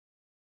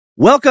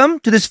Welcome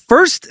to this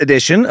first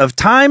edition of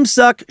Time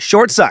Suck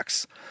Short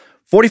Sucks.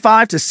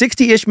 45 to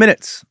 60-ish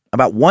minutes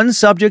about one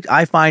subject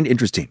I find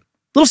interesting. A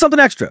little something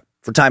extra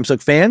for Time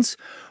Suck fans,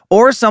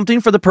 or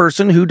something for the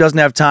person who doesn't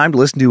have time to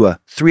listen to a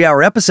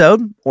 3-hour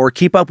episode or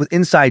keep up with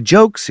inside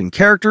jokes and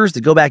characters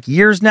that go back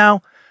years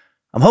now.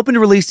 I'm hoping to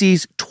release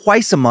these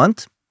twice a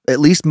month, at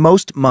least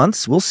most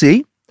months. We'll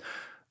see.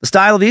 The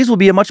style of these will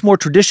be a much more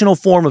traditional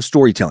form of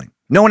storytelling.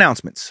 No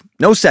announcements,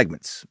 no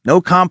segments,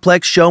 no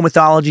complex show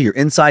mythology or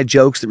inside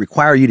jokes that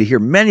require you to hear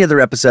many other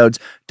episodes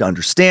to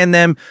understand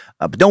them.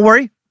 But don't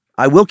worry,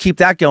 I will keep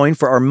that going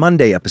for our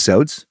Monday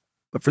episodes.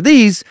 But for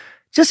these,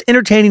 just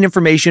entertaining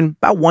information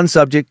about one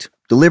subject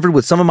delivered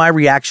with some of my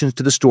reactions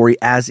to the story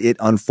as it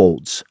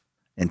unfolds.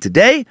 And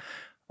today,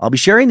 I'll be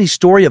sharing the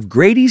story of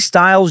Grady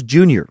Stiles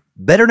Jr.,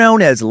 better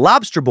known as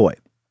Lobster Boy.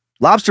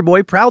 Lobster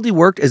Boy proudly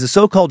worked as a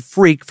so-called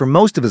freak for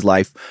most of his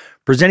life,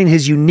 presenting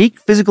his unique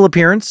physical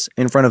appearance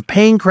in front of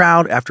paying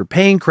crowd after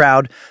paying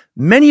crowd,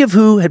 many of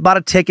who had bought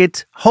a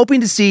ticket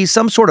hoping to see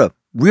some sort of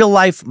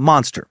real-life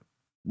monster.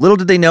 Little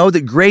did they know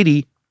that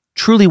Grady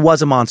truly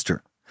was a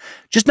monster,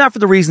 just not for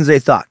the reasons they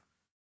thought.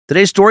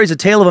 Today's story is a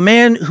tale of a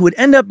man who would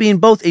end up being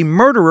both a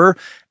murderer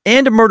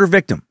and a murder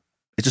victim.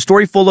 It's a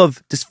story full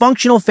of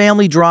dysfunctional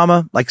family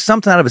drama, like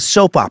something out of a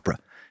soap opera,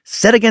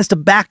 set against a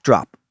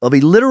backdrop of a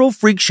literal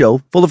freak show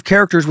full of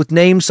characters with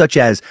names such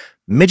as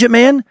Midget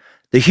Man,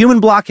 the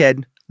Human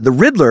Blockhead, the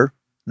Riddler,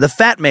 the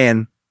Fat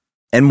Man,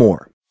 and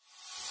more.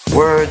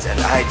 Words and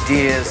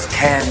ideas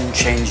can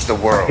change the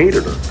world. I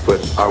hated her,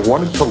 but I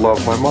wanted to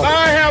love my mother.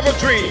 I have a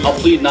dream. I'll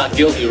plead not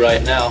guilty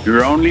right now.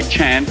 Your only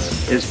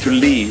chance is to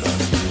leave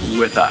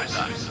with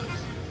us.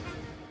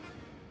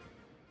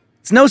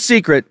 It's no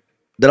secret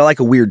that I like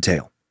a weird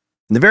tale.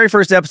 In the very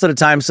first episode of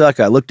Time Suck,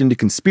 I looked into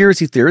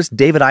conspiracy theorist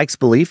David Icke's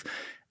belief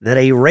that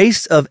a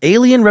race of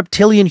alien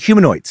reptilian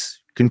humanoids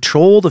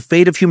control the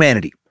fate of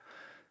humanity.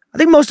 I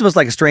think most of us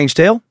like a strange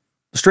tale.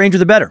 The stranger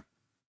the better.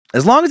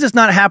 As long as it's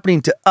not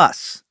happening to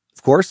us,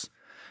 of course.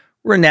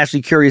 We're a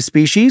naturally curious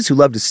species who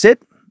love to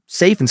sit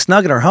safe and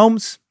snug in our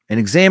homes and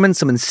examine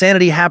some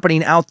insanity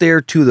happening out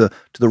there to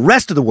the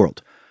rest of the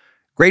world.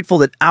 Grateful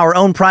that our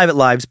own private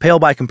lives pale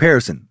by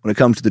comparison when it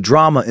comes to the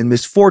drama and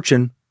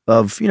misfortune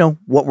of,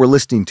 what we're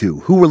listening to,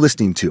 who we're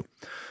listening to.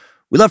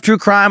 We love true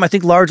crime, I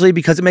think, largely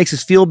because it makes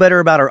us feel better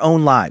about our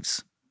own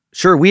lives.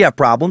 Sure, we have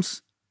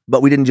problems,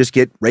 but we didn't just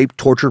get raped,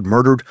 tortured,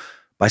 murdered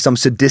by some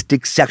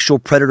sadistic sexual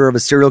predator of a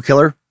serial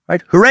killer,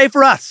 right? Hooray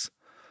for us!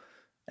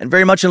 And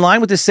very much in line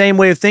with this same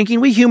way of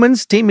thinking, we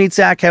humans, Team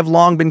Meatsack, have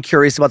long been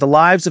curious about the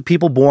lives of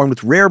people born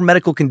with rare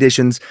medical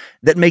conditions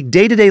that make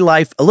day-to-day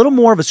life a little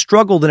more of a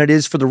struggle than it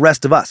is for the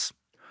rest of us.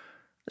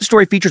 The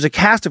story features a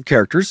cast of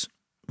characters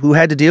who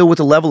had to deal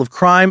with a level of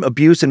crime,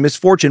 abuse, and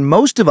misfortune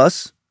most of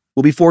us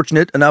will be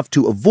fortunate enough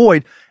to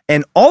avoid,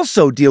 and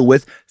also deal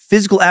with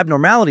physical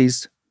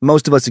abnormalities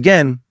most of us,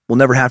 again, will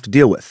never have to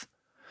deal with.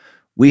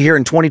 We here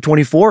in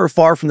 2024 are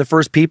far from the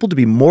first people to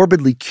be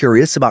morbidly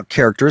curious about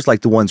characters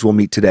like the ones we'll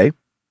meet today.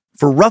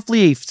 For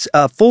roughly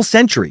a full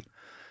century,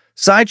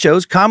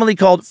 sideshows, commonly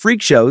called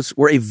freak shows,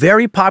 were a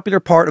very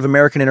popular part of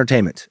American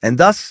entertainment, and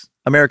thus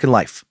American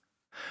life.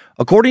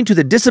 According to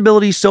the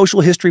Disability Social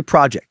History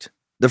Project,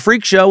 the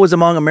freak show was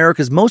among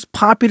America's most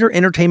popular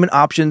entertainment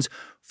options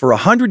for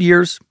 100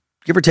 years,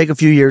 give or take a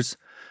few years,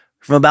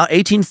 from about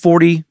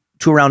 1840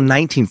 to around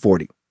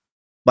 1940.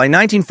 By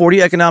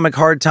 1940, economic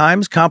hard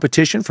times,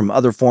 competition from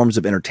other forms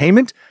of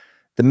entertainment,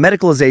 the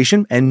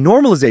medicalization and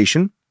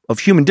normalization of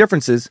human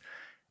differences,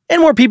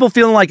 and more people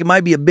feeling like it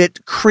might be a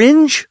bit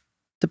cringe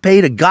to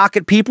pay to gawk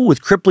at people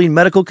with crippling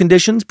medical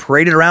conditions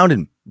paraded around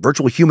in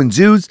virtual human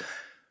zoos,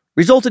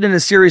 resulted in a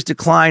serious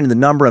decline in the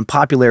number and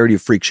popularity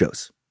of freak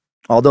shows.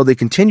 Although they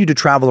continue to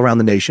travel around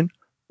the nation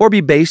or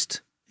be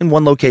based in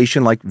one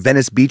location like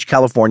Venice Beach,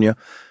 California,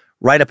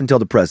 right up until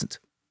the present.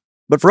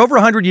 But for over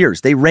 100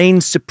 years, they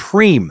reigned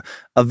supreme.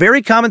 A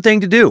very common thing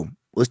to do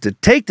was to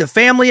take the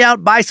family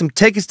out, buy some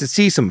tickets to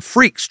see some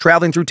freaks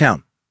traveling through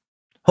town.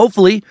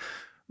 Hopefully,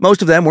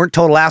 most of them weren't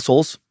total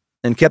assholes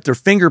and kept their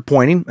finger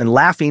pointing and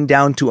laughing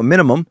down to a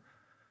minimum.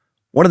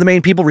 One of the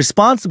main people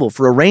responsible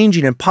for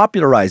arranging and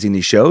popularizing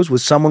these shows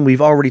was someone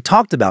we've already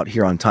talked about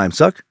here on Time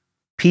Suck,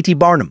 P.T.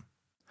 Barnum.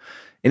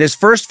 In his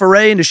first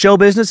foray into show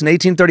business in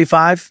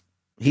 1835,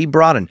 he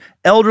brought an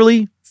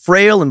elderly,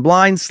 frail, and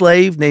blind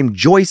slave named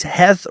Joyce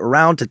Heth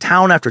around to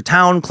town after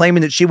town,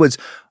 claiming that she was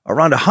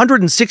around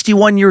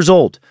 161 years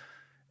old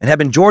and had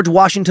been George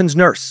Washington's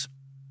nurse.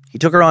 He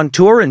took her on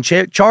tour and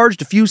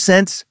charged a few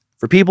cents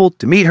for people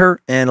to meet her,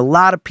 and a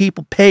lot of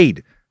people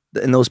paid,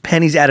 and those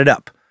pennies added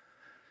up.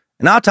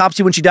 An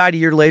autopsy when she died a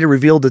year later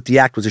revealed that the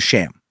act was a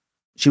sham.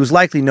 She was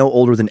likely no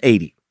older than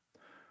 80.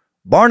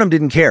 Barnum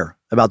didn't care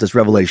about this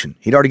revelation.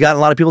 He'd already gotten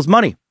a lot of people's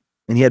money,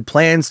 and he had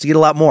plans to get a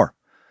lot more.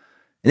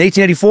 In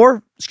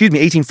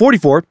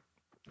 1844,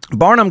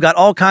 Barnum got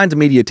all kinds of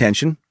media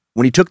attention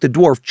when he took the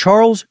dwarf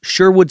Charles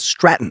Sherwood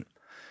Stratton,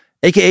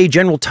 a.k.a.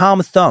 General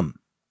Tom Thumb,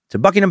 to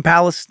Buckingham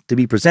Palace to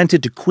be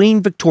presented to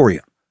Queen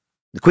Victoria.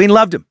 The Queen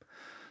loved him.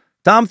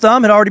 Tom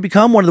Thumb had already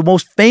become one of the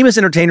most famous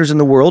entertainers in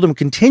the world and would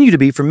continue to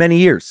be for many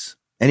years.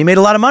 and he made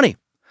a lot of money.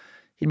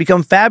 He'd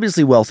become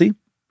fabulously wealthy.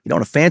 He'd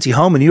own a fancy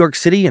home in New York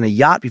City and a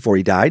yacht before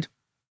he died,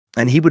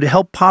 and he would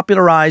help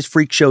popularize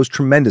freak shows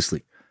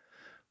tremendously.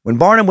 When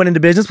Barnum went into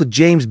business with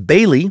James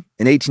Bailey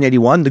in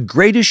 1881, the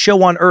greatest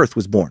show on earth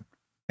was born,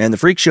 and the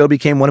freak show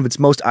became one of its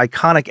most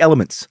iconic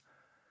elements.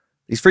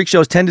 These freak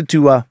shows tended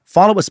to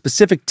follow a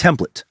specific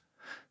template.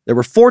 There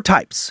were 4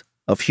 types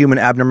of human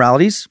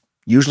abnormalities,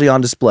 usually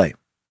on display.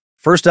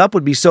 First up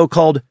would be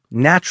so-called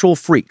natural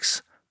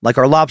freaks, like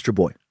our Lobster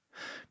Boy.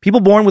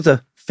 People born with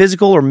a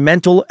physical or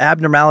mental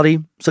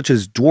abnormality, such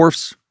as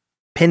dwarfs,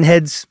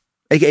 pinheads,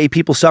 aka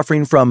people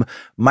suffering from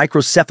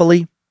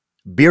microcephaly,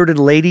 bearded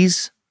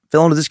ladies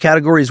fell into this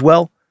category as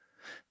well.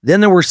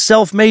 Then there were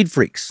self-made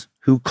freaks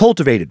who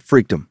cultivated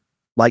freakdom,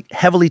 like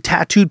heavily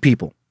tattooed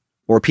people,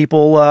 or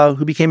people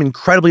who became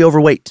incredibly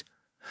overweight.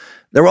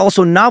 There were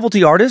also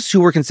novelty artists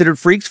who were considered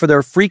freaks for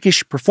their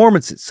freakish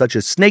performances, such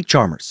as snake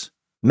charmers,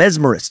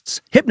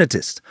 mesmerists,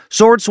 hypnotists,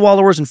 sword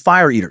swallowers, and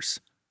fire eaters.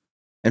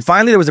 And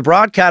finally, there was a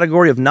broad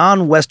category of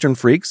non-Western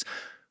freaks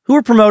who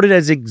were promoted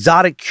as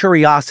exotic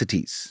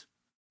curiosities,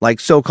 like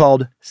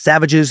so-called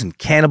savages and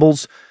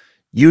cannibals,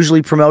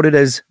 usually promoted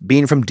as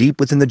being from deep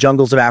within the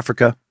jungles of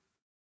Africa.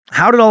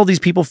 How did all these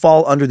people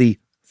fall under the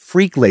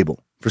freak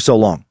label for so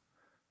long?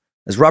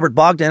 As Robert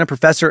Bogdan, a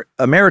professor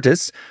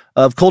emeritus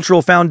of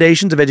Cultural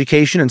Foundations of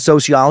Education and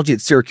Sociology at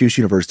Syracuse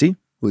University,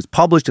 who has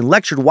published and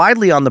lectured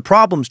widely on the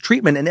problems,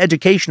 treatment, and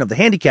education of the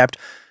handicapped,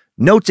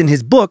 notes in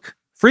his book,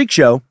 Freak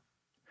Show,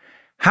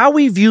 how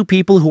we view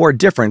people who are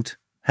different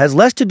has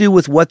less to do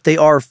with what they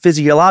are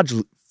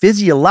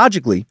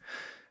physiologically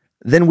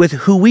than with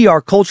who we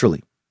are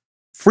culturally.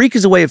 Freak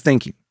is a way of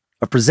thinking,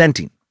 of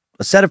presenting,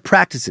 a set of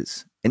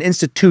practices, an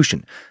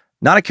institution,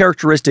 not a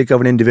characteristic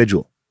of an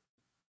individual.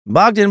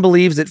 Bogdan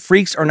believes that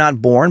freaks are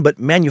not born, but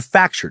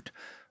manufactured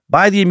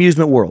by the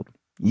amusement world,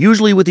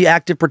 usually with the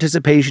active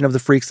participation of the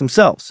freaks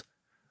themselves,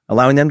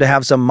 allowing them to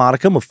have some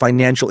modicum of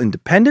financial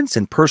independence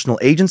and personal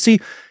agency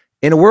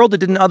in a world that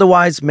didn't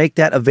otherwise make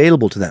that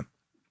available to them.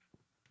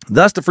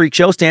 Thus, the freak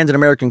show stands in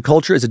American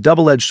culture as a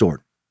double-edged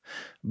sword,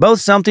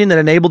 both something that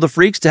enabled the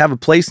freaks to have a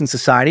place in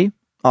society,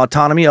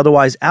 autonomy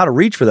otherwise out of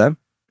reach for them,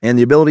 and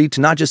the ability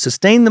to not just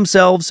sustain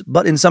themselves,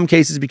 but in some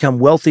cases become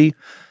wealthy,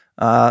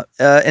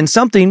 and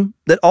something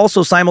that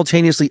also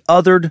simultaneously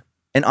othered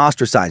and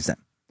ostracized them.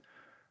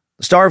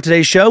 The star of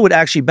today's show would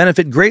actually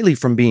benefit greatly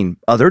from being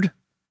othered.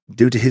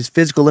 Due to his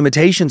physical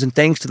limitations and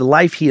thanks to the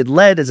life he had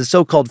led as a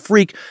so-called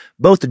freak,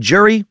 both the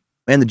jury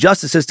and the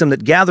justice system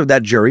that gathered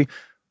that jury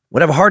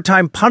would have a hard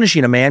time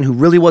punishing a man who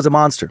really was a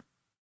monster.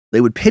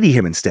 They would pity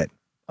him instead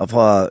of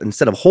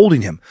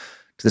holding him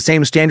to the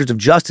same standards of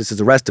justice as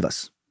the rest of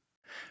us.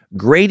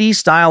 Grady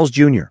Stiles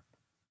Jr.,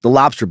 the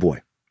Lobster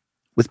Boy.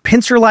 With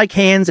pincer-like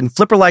hands and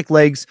flipper-like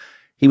legs,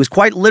 he was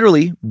quite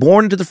literally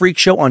born into the freak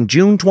show on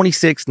June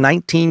 26,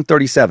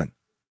 1937.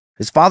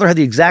 His father had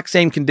the exact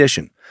same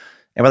condition,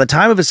 and by the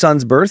time of his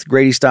son's birth,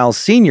 Grady Stiles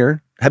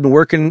Sr. had been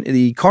working in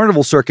the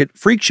carnival circuit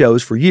freak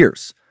shows for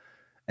years.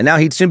 And now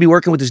he'd soon be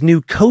working with his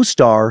new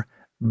co-star,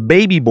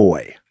 Baby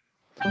Boy.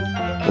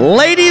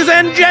 Ladies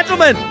and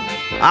gentlemen,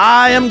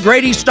 I am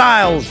Grady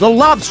Stiles, the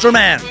Lobster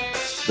Man.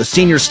 The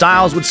senior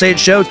Stiles would say at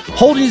shows,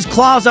 holding his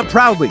claws up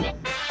proudly.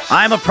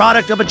 I am a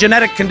product of a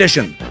genetic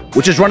condition,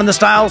 which has run in the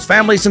Stiles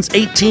family since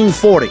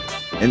 1840.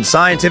 In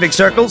scientific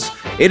circles,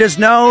 it is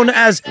known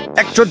as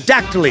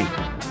ectrodactyly.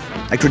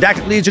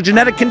 Ectrodactyly is a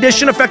genetic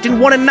condition affecting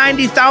 1 in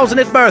 90,000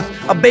 at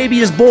birth. A baby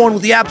is born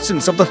with the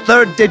absence of the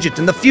third digit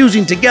and the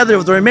fusing together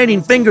of the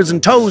remaining fingers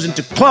and toes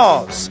into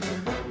claws.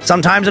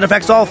 Sometimes it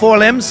affects all 4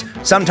 limbs,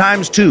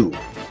 sometimes 2.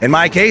 In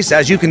my case,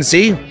 as you can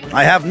see,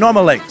 I have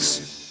normal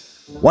legs.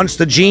 Once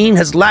the gene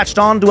has latched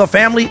on to a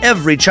family,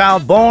 every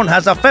child born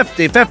has a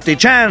 50-50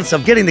 chance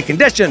of getting the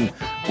condition,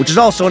 which is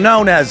also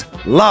known as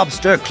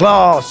lobster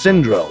claw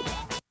syndrome.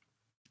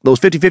 Those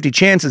 50-50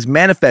 chances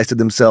manifested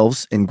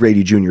themselves in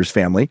Grady Jr.'s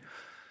family.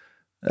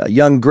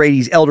 Young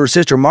Grady's elder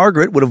sister,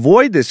 Margaret, would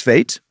avoid this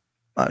fate.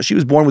 She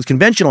was born with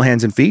conventional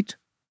hands and feet,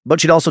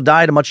 but she'd also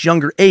die at a much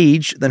younger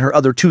age than her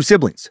other 2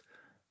 siblings.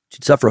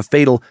 She'd suffer a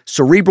fatal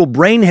cerebral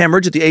brain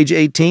hemorrhage at the age of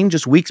 18,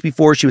 just weeks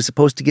before she was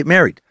supposed to get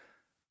married.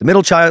 The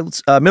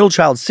middle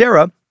child,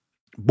 Sarah,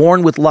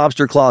 born with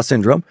lobster claw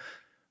syndrome,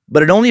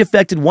 but it only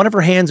affected one of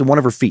her hands and one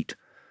of her feet.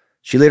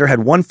 She later had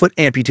one foot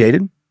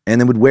amputated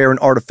and then would wear an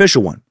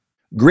artificial one.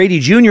 Grady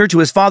Jr., to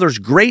his father's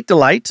great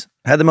delight,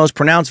 had the most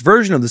pronounced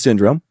version of the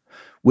syndrome,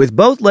 with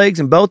both legs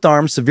and both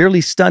arms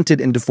severely stunted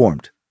and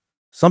deformed.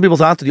 Some people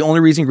thought that the only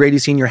reason Grady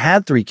Sr.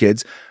 had 3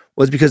 kids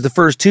was because the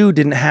first 2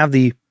 didn't have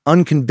the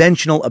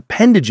unconventional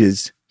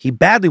appendages he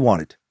badly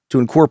wanted to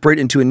incorporate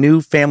into a new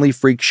family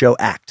freak show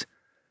act.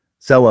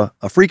 So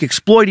a freak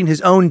exploiting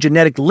his own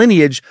genetic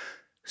lineage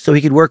so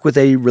he could work with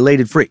a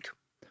related freak.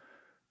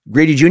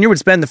 Grady Jr. would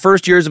spend the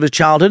first years of his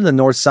childhood in the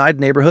north side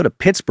neighborhood of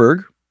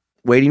Pittsburgh,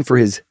 waiting for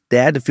his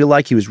dad to feel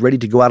like he was ready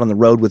to go out on the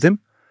road with him.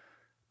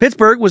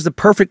 Pittsburgh was the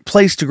perfect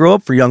place to grow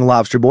up for young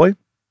Lobster Boy,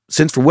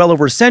 since for well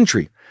over a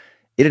century,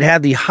 it had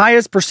had the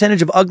highest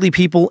percentage of ugly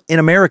people in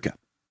America.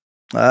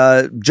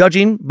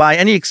 Judging by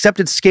any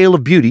accepted scale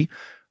of beauty,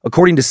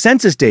 According to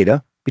census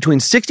data, between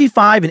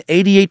 65 and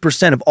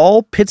 88% of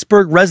all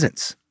Pittsburgh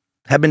residents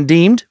have been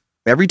deemed,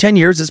 every 10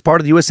 years as part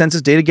of the U.S.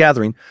 Census data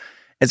gathering,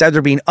 as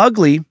either being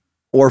ugly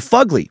or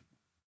fugly,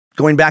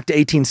 going back to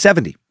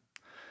 1870.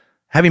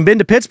 Having been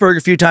to Pittsburgh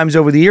a few times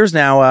over the years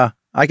now,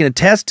 I can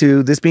attest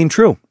to this being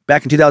true.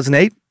 Back in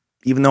 2008,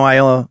 even though I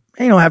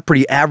have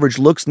pretty average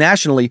looks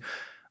nationally,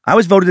 I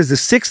was voted as the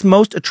 6th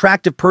most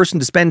attractive person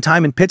to spend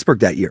time in Pittsburgh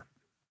that year.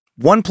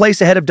 One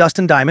place ahead of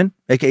Dustin Diamond,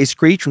 a.k.a.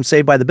 Screech from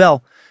Saved by the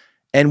Bell,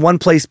 and one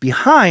place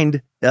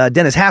behind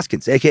Dennis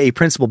Haskins, a.k.a.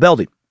 Principal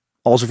Belding,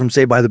 also from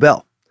Saved by the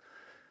Bell.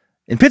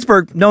 In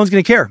Pittsburgh, no one's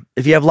going to care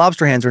if you have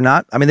lobster hands or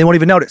not. I mean, they won't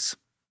even notice.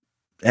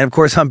 And of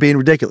course, I'm being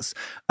ridiculous.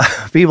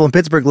 People in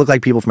Pittsburgh look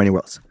like people from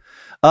anywhere else.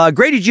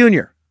 Grady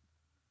Jr.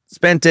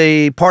 spent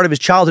a part of his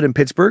childhood in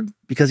Pittsburgh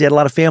because he had a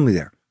lot of family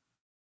there.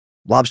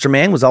 Lobster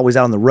Man was always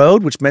out on the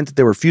road, which meant that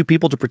there were few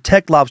people to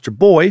protect Lobster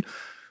Boy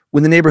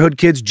when the neighborhood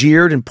kids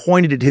jeered and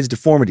pointed at his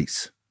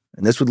deformities.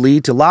 And this would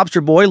lead to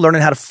Lobster Boy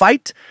learning how to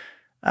fight,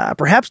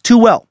 perhaps too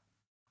well,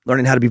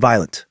 learning how to be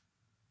violent.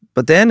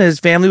 But then his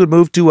family would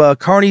move to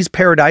Carney's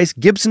Paradise,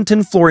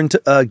 Gibsonton,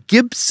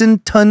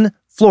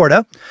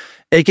 Florida,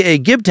 a.k.a.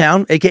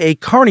 Gibtown, a.k.a.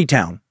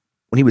 Carneytown,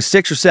 when he was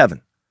 6 or 7.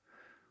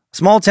 A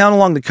small town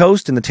along the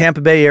coast in the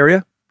Tampa Bay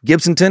area,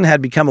 Gibsonton had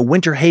become a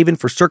winter haven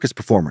for circus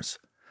performers.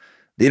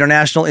 The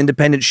International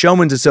Independent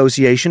Showmen's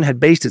Association had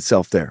based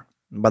itself there.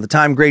 And by the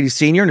time Grady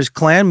Sr. and his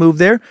clan moved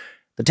there,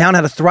 the town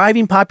had a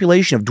thriving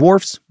population of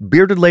dwarfs,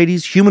 bearded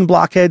ladies, human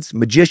blockheads,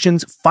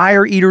 magicians,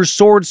 fire eaters,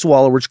 sword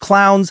swallowers,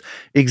 clowns,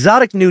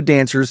 exotic nude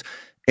dancers,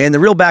 and the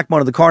real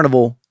backbone of the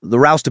carnival, the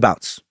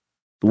roustabouts,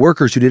 the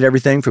workers who did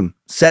everything from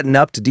setting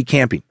up to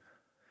decamping.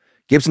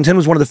 Gibsonton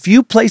was one of the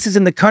few places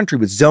in the country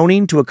with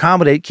zoning to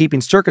accommodate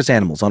keeping circus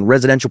animals on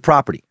residential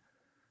property.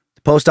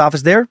 The post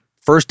office there,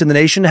 first in the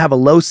nation to have a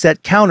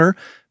low-set counter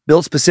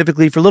built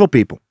specifically for little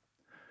people.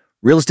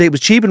 Real estate was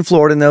cheap in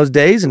Florida in those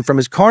days, and from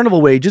his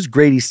carnival wages,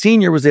 Grady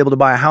Sr. was able to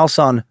buy a house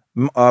on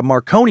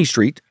Marconi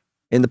Street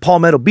in the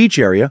Palmetto Beach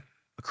area,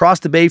 across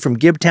the bay from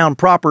Gibtown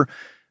proper,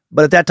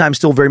 but at that time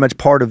still very much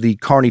part of the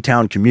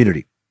Carneytown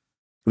community. It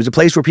was a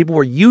place where people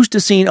were used to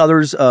seeing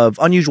others of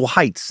unusual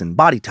heights and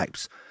body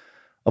types.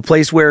 A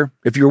place where,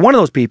 if you were one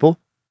of those people,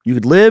 you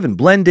could live and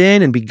blend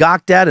in and be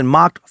gawked at and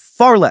mocked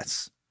far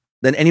less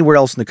than anywhere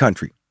else in the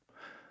country.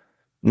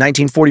 In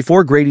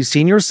 1944, Grady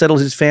Sr. settled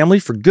his family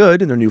for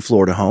good in their new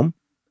Florida home,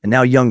 and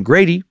now young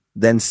Grady,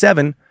 then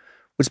 7,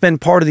 would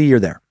spend part of the year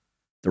there.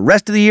 The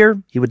rest of the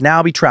year, he would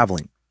now be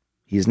traveling.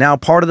 He is now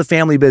part of the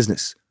family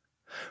business.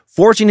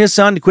 Forcing his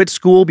son to quit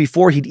school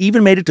before he'd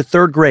even made it to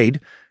 3rd grade,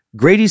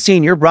 Grady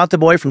Sr. brought the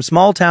boy from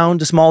small town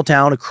to small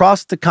town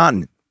across the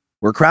continent,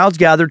 where crowds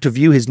gathered to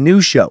view his new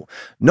show,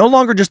 no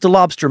longer just the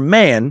Lobster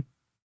Man,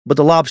 but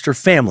the Lobster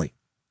Family.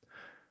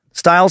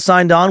 Stiles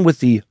signed on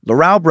with the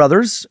Larau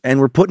brothers and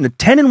were put in a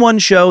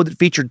 10-in-1 show that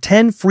featured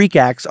 10 freak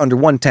acts under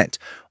one tent,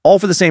 all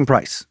for the same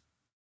price.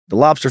 The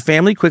Lobster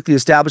Family quickly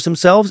established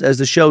themselves as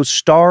the show's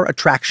star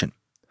attraction.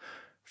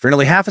 For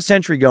nearly half a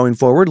century going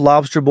forward,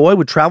 Lobster Boy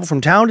would travel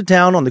from town to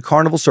town on the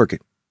carnival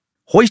circuit,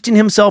 hoisting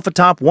himself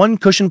atop one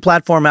cushioned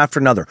platform after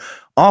another,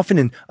 often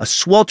in a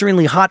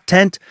swelteringly hot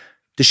tent,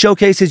 to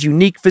showcase his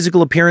unique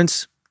physical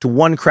appearance to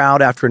one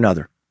crowd after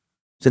another.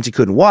 Since he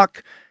couldn't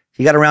walk,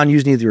 he got around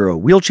using either a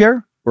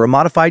wheelchair or a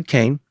modified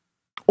cane,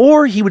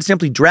 or he would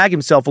simply drag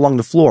himself along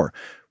the floor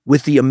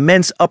with the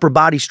immense upper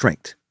body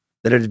strength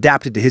that had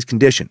adapted to his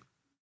condition.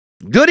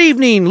 "Good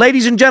evening,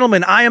 ladies and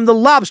gentlemen, I am the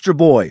Lobster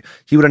Boy,"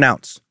 he would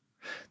announce.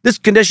 "This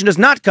condition is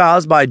not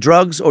caused by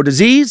drugs or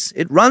disease,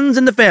 it runs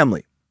in the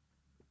family."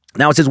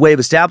 Now it's his way of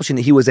establishing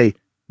that he was a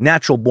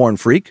natural-born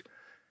freak,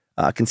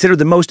 considered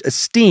the most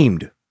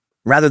esteemed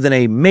rather than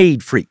a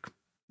made freak,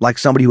 like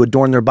somebody who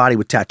adorned their body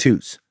with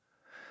tattoos.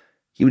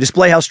 He would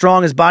display how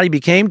strong his body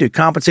became to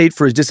compensate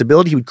for his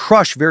disability. He would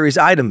crush various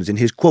items in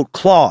his, quote,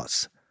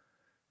 claws.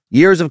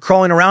 Years of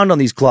crawling around on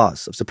these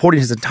claws, of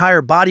supporting his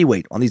entire body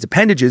weight on these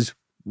appendages,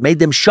 made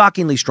them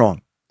shockingly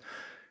strong.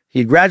 He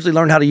had gradually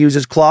learned how to use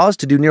his claws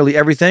to do nearly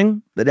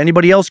everything that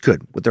anybody else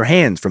could with their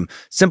hands, from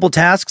simple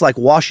tasks like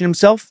washing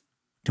himself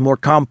to more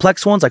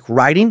complex ones like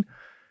writing,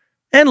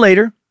 and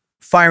later,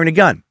 firing a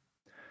gun.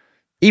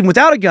 Even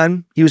without a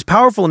gun, he was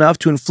powerful enough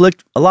to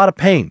inflict a lot of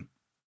pain.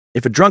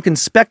 If a drunken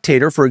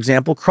spectator, for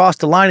example,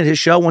 crossed a line at his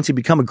show once he'd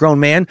become a grown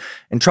man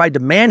and tried to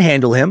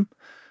manhandle him,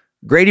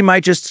 Grady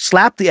might just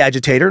slap the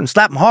agitator and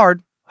slap him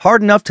hard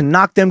enough to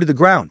knock them to the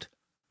ground.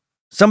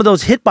 Some of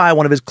those hit by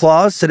one of his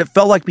claws said it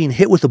felt like being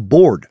hit with a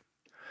board.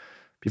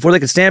 Before they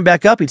could stand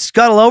back up, he'd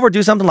scuttle over,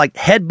 do something like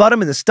headbutt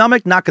him in the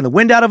stomach, knocking the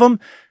wind out of him.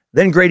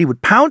 Then Grady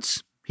would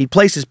pounce. He'd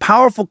place his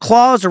powerful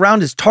claws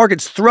around his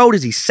target's throat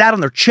as he sat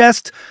on their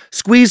chest,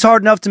 squeeze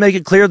hard enough to make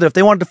it clear that if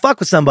they wanted to fuck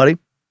with somebody,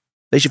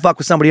 they should fuck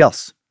with somebody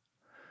else.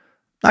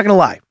 Not gonna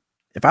lie,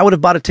 if I would have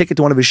bought a ticket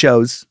to one of his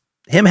shows,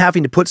 him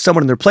having to put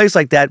someone in their place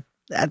like that,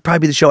 that'd probably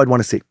be the show I'd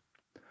want to see.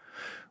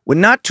 When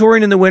not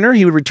touring in the winter,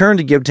 he would return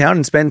to Gibtown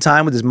and spend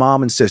time with his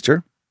mom and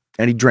sister,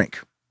 and he'd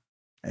drink.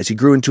 As he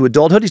grew into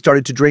adulthood, he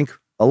started to drink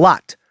a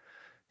lot.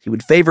 He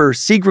would favor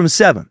Seagram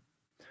 7.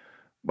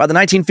 By the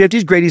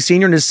 1950s, Grady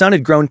Sr. and his son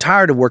had grown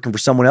tired of working for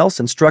someone else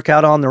and struck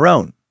out on their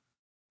own.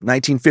 In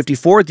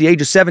 1954, at the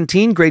age of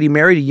 17, Grady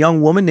married a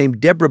young woman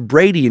named Deborah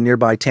Brady in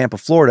nearby Tampa,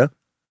 Florida.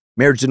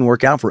 Marriage didn't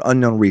work out for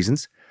unknown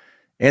reasons,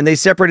 and they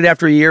separated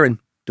after a year and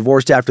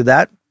divorced after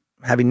that,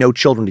 having no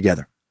children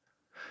together.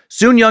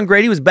 Soon, young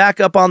Grady was back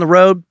up on the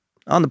road,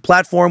 on the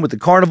platform with the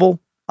carnival,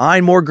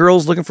 eyeing more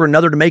girls looking for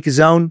another to make his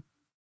own,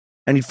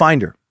 and he'd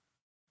find her.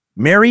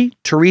 Mary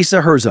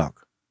Teresa Herzog,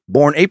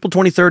 born April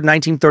 23,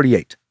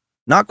 1938,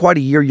 not quite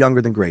a year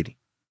younger than Grady.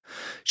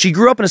 She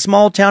grew up in a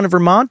small town in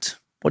Vermont.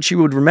 What she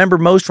would remember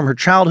most from her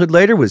childhood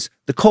later was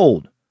the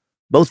cold,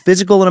 both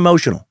physical and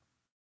emotional.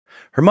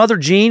 Her mother,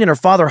 Jean, and her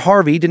father,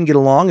 Harvey, didn't get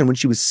along, and when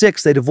she was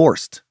 6, they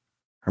divorced.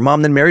 Her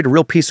mom then married a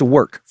real piece of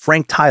work,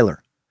 Frank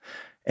Tyler,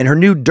 and her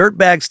new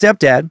dirtbag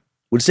stepdad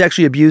would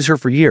sexually abuse her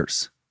for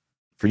years.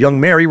 For young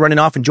Mary, running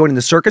off and joining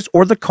the circus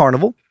or the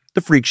carnival,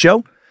 the freak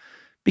show,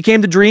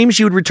 became the dream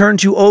she would return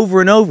to over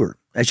and over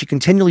as she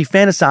continually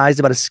fantasized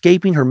about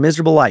escaping her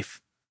miserable life.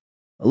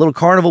 A little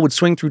carnival would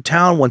swing through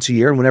town once a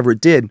year, and whenever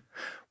it did,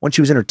 once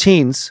she was in her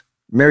teens,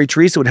 Mary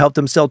Teresa would help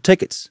them sell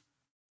tickets.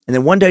 And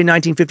then one day in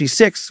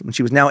 1956, when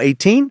she was now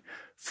 18,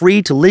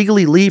 free to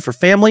legally leave her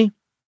family,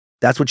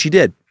 that's what she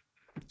did.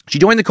 She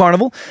joined the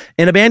carnival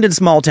and abandoned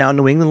small town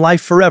New England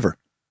life forever.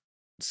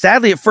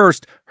 Sadly, at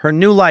first, her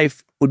new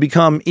life would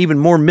become even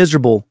more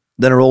miserable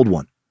than her old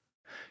one.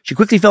 She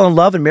quickly fell in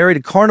love and married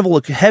a carnival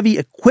heavy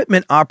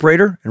equipment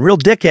operator and real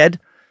dickhead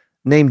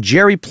named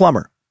Jerry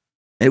Plummer.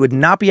 And it would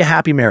not be a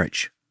happy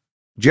marriage.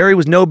 Jerry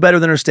was no better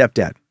than her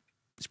stepdad.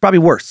 It's probably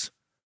worse.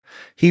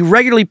 He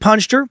regularly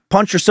punched her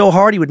so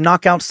hard he would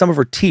knock out some of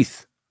her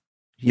teeth.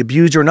 He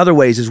abused her in other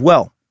ways as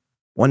well.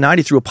 One night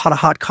he threw a pot of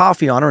hot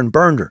coffee on her and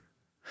burned her.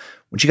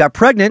 When she got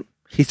pregnant,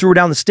 he threw her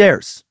down the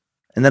stairs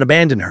and then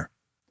abandoned her.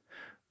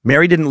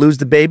 Mary didn't lose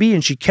the baby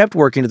and she kept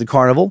working at the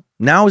carnival,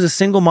 now as a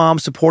single mom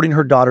supporting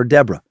her daughter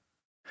Deborah.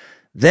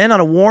 Then on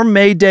a warm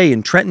May day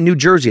in Trenton, New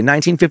Jersey in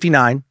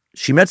 1959,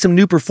 she met some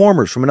new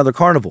performers from another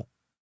carnival.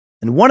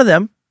 And one of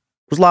them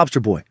was Lobster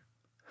Boy.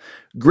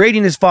 Grady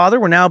and his father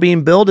were now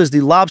being billed as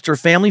the Lobster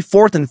family,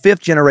 4th and 5th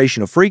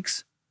generation of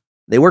freaks.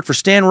 They worked for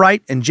Stan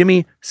Wright and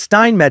Jimmy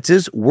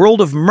Steinmetz's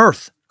World of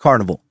Mirth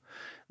carnival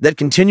that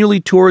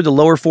continually toured the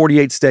lower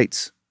 48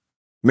 states.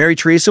 Mary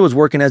Teresa was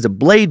working as a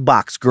blade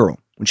box girl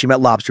when she met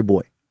Lobster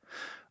Boy,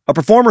 a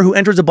performer who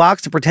enters a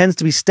box and pretends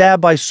to be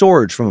stabbed by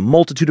swords from a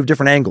multitude of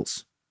different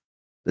angles.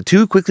 The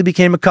two quickly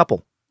became a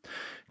couple.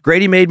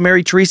 Grady made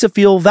Mary Teresa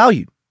feel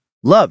valued,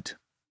 loved,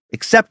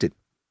 accepted.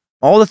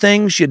 All the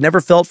things she had never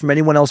felt from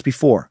anyone else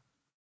before.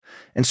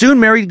 And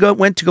soon Mary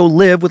went to go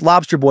live with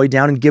Lobster Boy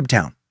down in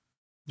Gibtown.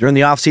 During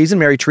the off-season,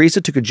 Mary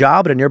Teresa took a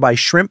job at a nearby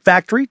shrimp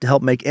factory to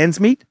help make ends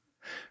meet.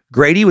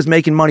 Grady was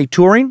making money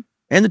touring,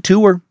 and the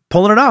two were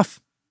pulling it off.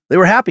 They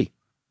were happy.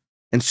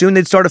 And soon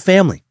they'd start a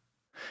family.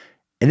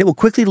 And it will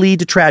quickly lead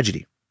to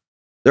tragedy.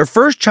 Their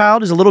first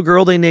child is a little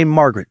girl they named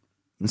Margaret.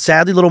 And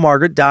sadly, little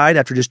Margaret died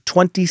after just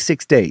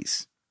 26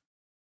 days.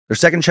 Their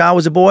second child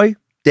was a boy,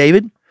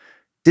 David.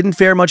 Didn't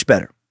fare much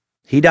better.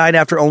 He died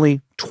after only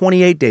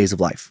 28 days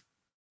of life.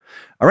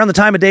 Around the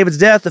time of David's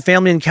death, the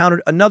family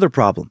encountered another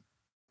problem.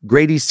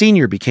 Grady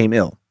Sr. became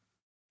ill.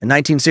 In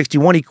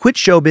 1961, he quit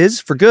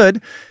showbiz for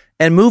good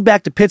and moved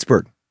back to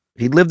Pittsburgh.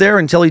 He'd lived there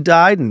until he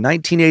died in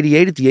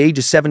 1988 at the age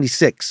of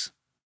 76.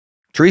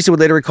 Teresa would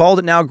later recall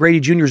that now Grady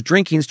Jr.'s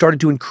drinking started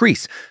to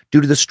increase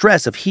due to the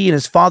stress of he and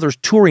his father's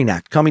touring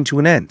act coming to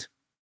an end.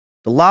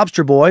 The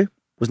Lobster Boy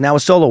was now a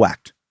solo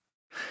act.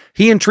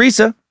 He and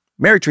Teresa,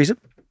 Mary Teresa,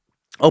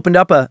 opened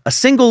up a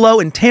single low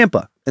in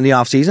Tampa in the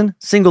off-season,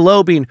 single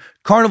low being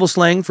carnival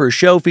slang for a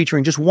show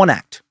featuring just one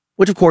act,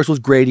 which of course was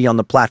Grady on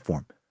the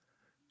platform.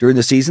 During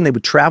the season, they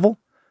would travel.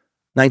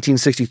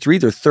 1963,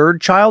 their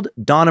third child,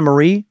 Donna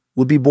Marie,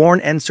 would be born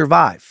and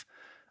survive.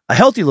 A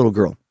healthy little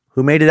girl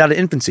who made it out of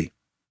infancy.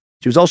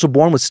 She was also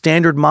born with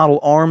standard model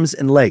arms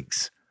and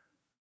legs.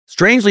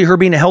 Strangely, her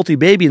being a healthy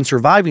baby and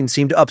surviving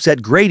seemed to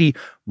upset Grady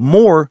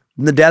more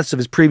than the deaths of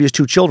his previous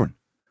two children.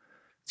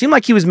 It seemed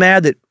like he was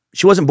mad that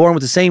she wasn't born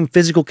with the same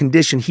physical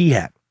condition he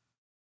had.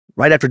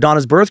 Right after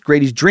Donna's birth,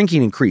 Grady's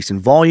drinking increased in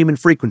volume and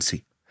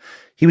frequency.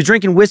 He was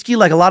drinking whiskey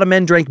like a lot of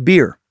men drank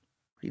beer.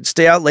 He'd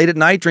stay out late at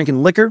night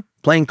drinking liquor,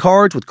 playing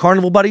cards with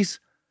carnival buddies.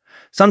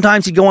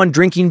 Sometimes he'd go on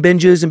drinking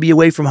binges and be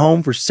away from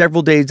home for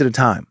several days at a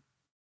time.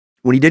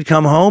 When he did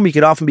come home, he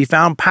could often be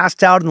found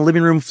passed out on the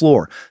living room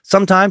floor.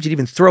 Sometimes he'd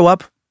even throw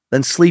up,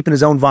 then sleep in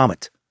his own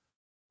vomit.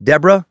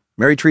 Deborah,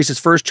 Mary Teresa's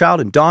first child,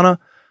 and Donna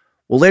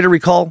will later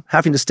recall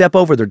having to step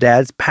over their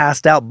dad's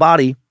passed-out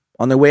body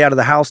on their way out of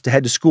the house to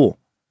head to school.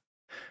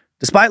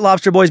 Despite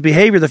Lobster Boy's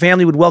behavior, the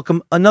family would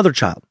welcome another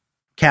child,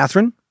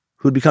 Catherine,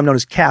 who would become known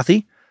as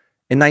Kathy,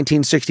 in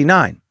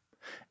 1969.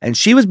 And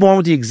she was born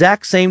with the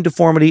exact same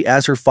deformity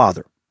as her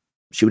father.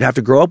 She would have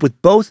to grow up with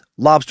both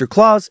lobster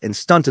claws and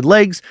stunted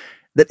legs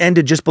that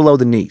ended just below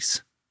the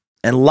knees.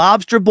 And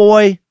Lobster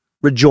Boy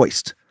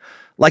rejoiced.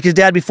 Like his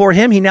dad before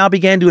him, he now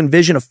began to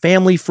envision a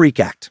family freak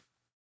act.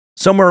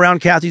 Somewhere around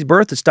Kathy's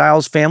birth, the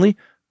Stiles family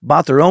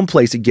bought their own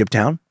place at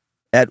Gibtown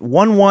at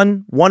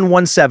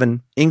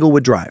 11117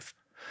 Inglewood Drive.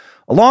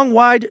 A long,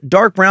 wide,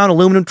 dark brown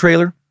aluminum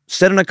trailer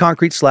set on a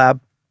concrete slab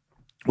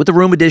with a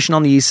room addition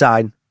on the east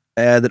side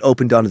that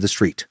opened onto the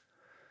street.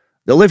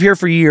 They'll live here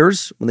for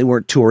years when they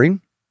weren't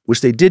touring,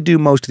 which they did do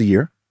most of the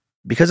year.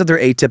 Because of their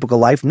atypical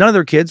life, none of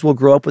their kids will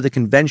grow up with a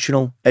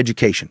conventional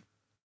education.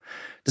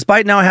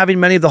 Despite now having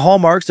many of the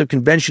hallmarks of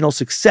conventional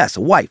success,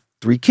 a wife,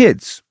 3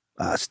 kids,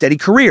 a steady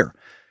career,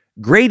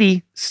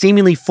 Grady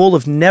seemingly full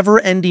of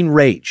never-ending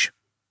rage.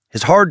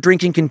 His hard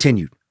drinking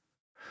continued.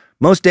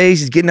 Most days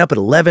he's getting up at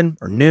 11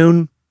 or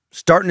noon,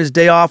 starting his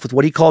day off with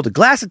what he called a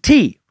glass of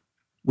tea,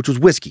 which was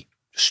whiskey,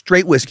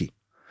 straight whiskey.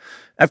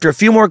 After a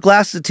few more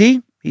glasses of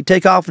tea, he'd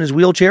take off in his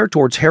wheelchair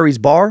towards Harry's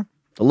bar,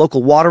 the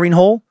local watering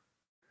hole,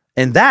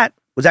 and that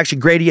was actually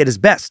Grady at his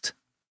best.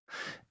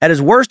 At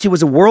his worst, he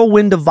was a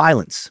whirlwind of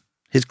violence,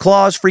 his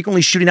claws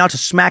frequently shooting out to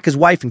smack his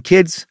wife and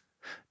kids.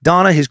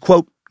 Donna, his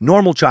quote,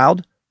 normal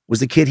child, was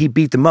the kid he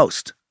beat the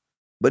most.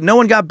 But no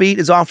one got beat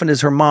as often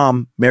as her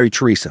mom, Mary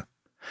Teresa.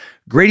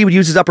 Grady would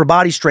use his upper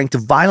body strength to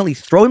violently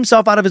throw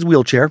himself out of his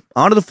wheelchair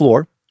onto the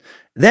floor.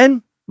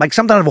 Then, like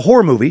some kind of a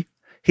horror movie,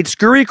 he'd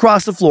scurry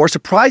across the floor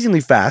surprisingly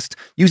fast,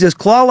 use his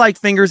claw-like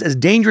fingers as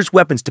dangerous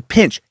weapons to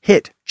pinch,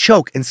 hit,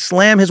 choke, and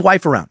slam his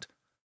wife around.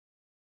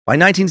 By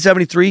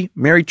 1973,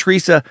 Mary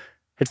Teresa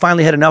had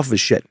finally had enough of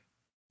his shit.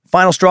 The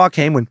final straw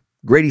came when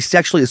Grady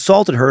sexually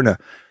assaulted her in a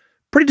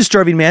pretty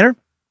disturbing manner.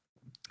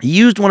 He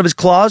used one of his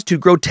claws to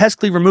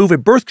grotesquely remove a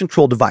birth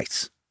control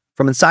device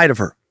from inside of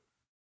her.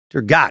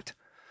 Dear God.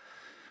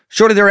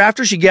 Shortly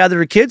thereafter, she gathered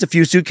her kids, a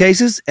few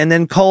suitcases, and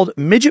then called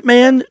Midget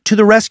Man to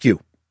the rescue.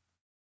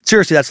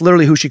 Seriously, that's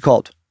literally who she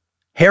called.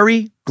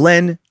 Harry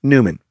Glenn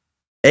Newman,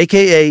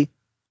 a.k.a.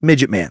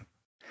 Midget Man.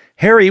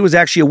 Harry was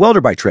actually a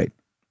welder by trade,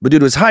 but due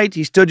to his height,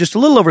 he stood just a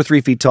little over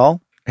 3 feet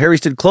tall. Harry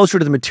stood closer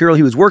to the material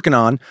he was working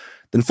on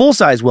than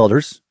full-size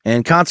welders,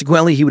 and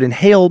consequently, he would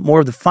inhale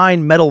more of the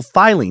fine metal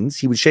filings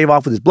he would shave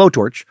off with his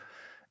blowtorch,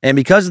 and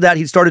because of that,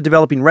 he'd started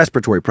developing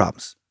respiratory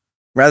problems.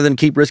 Rather than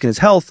keep risking his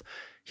health,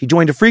 he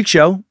joined a freak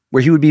show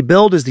where he would be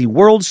billed as the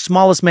world's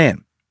smallest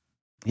man.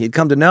 He had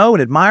come to know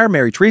and admire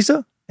Mary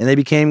Teresa, and they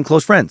became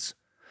close friends.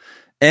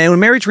 And when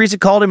Mary Teresa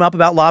called him up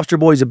about Lobster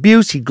Boy's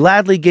abuse, he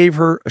gladly gave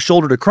her a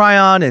shoulder to cry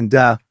on, and,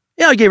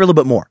 he gave her a little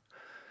bit more.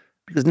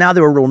 Because now they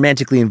were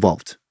romantically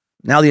involved.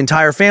 Now the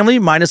entire family,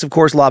 minus, of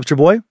course, Lobster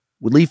Boy,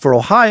 would leave for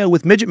Ohio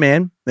with Midget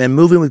Man and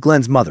move in with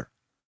Glenn's mother.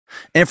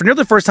 And for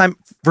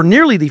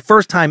nearly the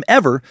first time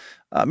ever,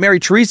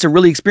 Mary Teresa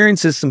really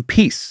experiences some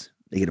peace.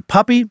 They get a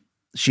puppy.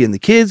 She and the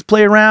kids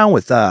play around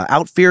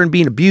without fear and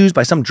being abused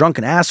by some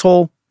drunken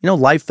asshole.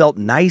 Life felt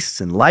nice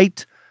and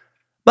light.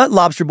 But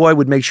Lobster Boy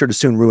would make sure to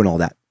soon ruin all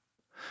that.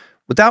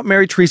 Without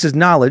Mary Teresa's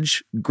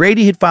knowledge,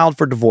 Grady had filed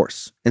for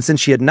divorce. And since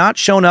she had not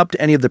shown up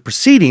to any of the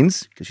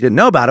proceedings, because she didn't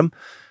know about him,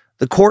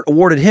 the court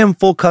awarded him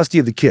full custody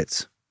of the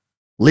kids.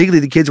 Legally,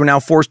 the kids were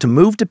now forced to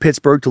move to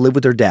Pittsburgh to live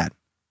with their dad,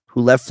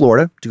 who left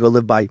Florida to go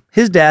live by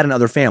his dad and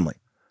other family.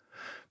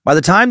 By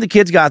the time the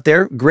kids got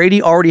there,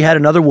 Grady already had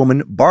another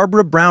woman,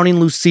 Barbara Browning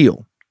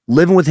Lucille,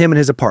 living with him in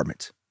his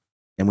apartment.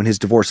 And when his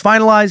divorce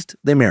finalized,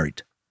 they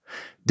married.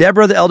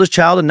 Deborah, the eldest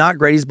child and not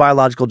Grady's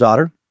biological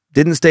daughter,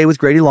 didn't stay with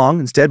Grady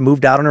long, instead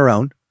moved out on her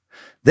own.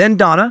 Then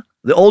Donna,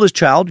 the oldest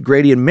child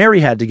Grady and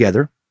Mary had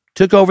together,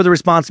 took over the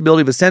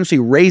responsibility of essentially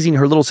raising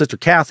her little sister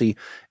Kathy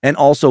and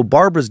also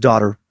Barbara's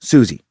daughter,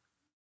 Susie.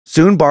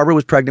 Soon, Barbara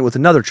was pregnant with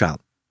another child.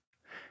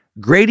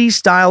 Grady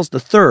Stiles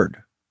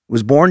III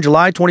was born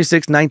July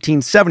 26,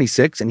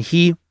 1976, and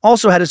he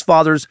also had his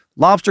father's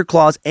lobster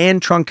claws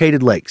and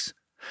truncated legs.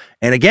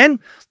 And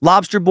again,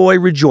 Lobster Boy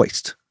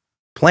rejoiced.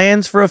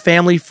 Plans for a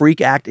family freak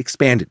act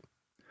expanded.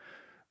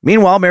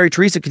 Meanwhile, Mary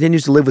Teresa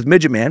continues to live with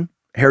Midget Man,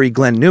 Harry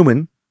Glenn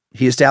Newman.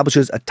 He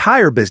establishes a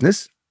tire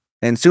business,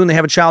 and soon they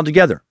have a child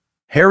together,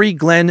 Harry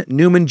Glenn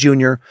Newman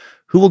Jr.,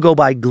 who will go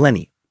by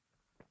Glenny.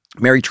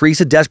 Mary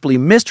Teresa desperately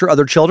missed her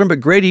other children, but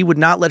Grady would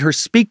not let her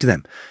speak to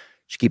them.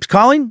 She keeps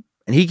calling,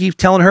 and he keeps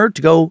telling her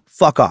to go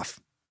fuck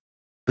off.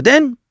 But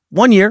then,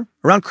 one year,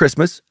 around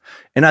Christmas,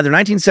 in either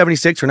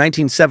 1976 or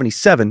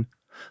 1977,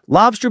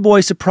 Lobster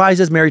Boy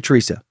surprises Mary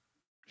Teresa.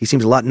 He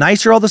seems a lot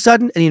nicer all of a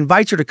sudden, and he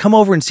invites her to come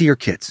over and see her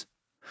kids.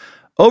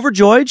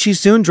 Overjoyed, she's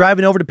soon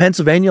driving over to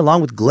Pennsylvania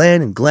along with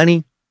Glenn and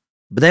Glenny.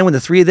 But then when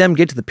the three of them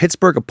get to the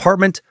Pittsburgh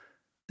apartment,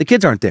 the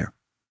kids aren't there.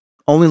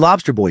 Only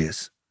Lobster Boy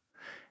is.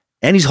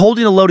 And he's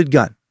holding a loaded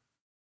gun.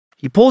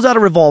 He pulls out a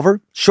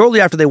revolver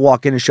shortly after they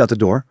walk in and shut the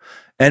door.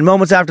 And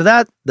moments after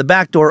that, the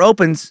back door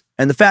opens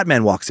and the Fat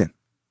Man walks in.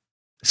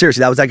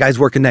 Seriously, that was that guy's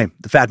working name,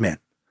 the Fat Man.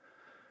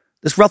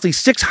 This roughly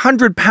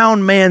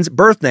 600-pound man's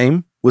birth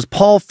name was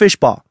Paul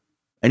Fishbaugh.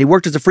 And he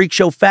worked as a freak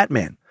show Fat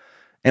Man.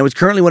 And was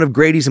currently one of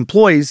Grady's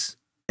employees.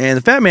 And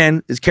the Fat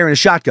Man is carrying a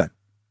shotgun.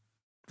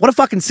 What a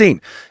fucking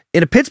scene.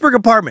 In a Pittsburgh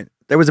apartment,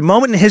 there was a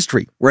moment in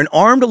history where an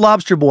armed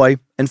Lobster Boy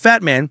and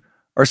Fat Man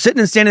are sitting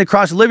and standing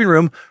across the living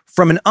room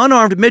from an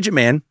unarmed Midget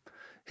Man,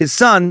 his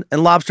son,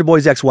 and Lobster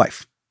Boy's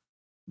ex-wife.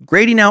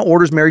 Grady now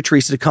orders Mary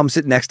Teresa to come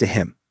sit next to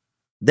him.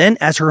 Then,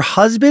 as her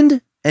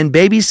husband and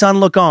baby son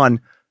look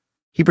on,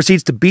 he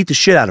proceeds to beat the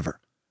shit out of her.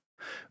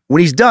 When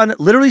he's done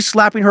literally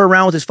slapping her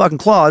around with his fucking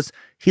claws,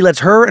 he lets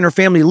her and her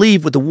family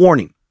leave with a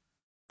warning.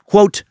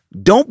 Quote,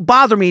 "Don't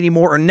bother me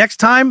anymore, or next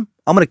time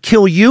I'm going to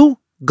kill you,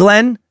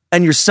 Glenn,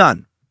 and your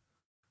son."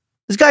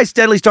 This guy is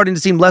steadily starting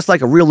to seem less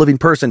like a real living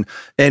person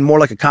and more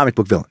like a comic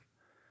book villain.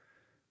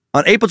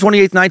 On April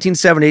 28,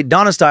 1978,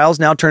 Donna Stiles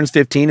now turns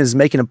 15 and is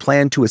making a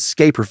plan to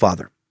escape her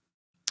father.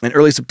 In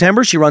early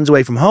September, she runs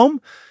away from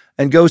home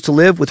and goes to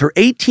live with her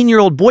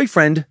 18-year-old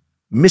boyfriend,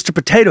 Mr.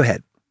 Potato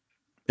Head.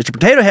 Mr.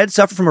 Potato Head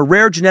suffered from a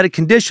rare genetic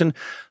condition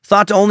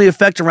thought to only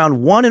affect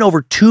around 1 in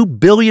over 2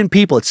 billion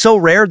people. It's so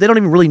rare, they don't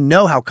even really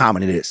know how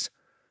common it is.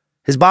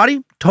 His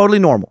body, totally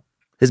normal.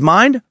 His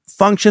mind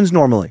functions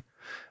normally.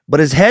 But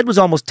his head was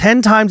almost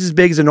 10 times as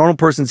big as a normal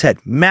person's head.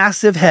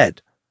 Massive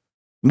head.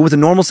 With a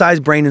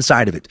normal-sized brain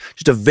inside of it.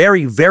 Just a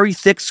very, very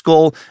thick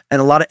skull and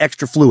a lot of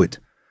extra fluid.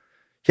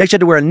 He actually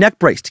had to wear a neck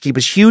brace to keep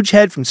his huge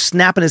head from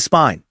snapping his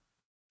spine.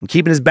 And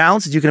keeping his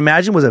balance, as you can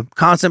imagine, was a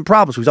constant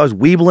problem. So he was always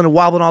weebling and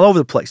wobbling all over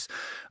the place.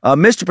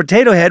 Mr.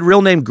 Potato Head,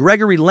 real name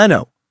Gregory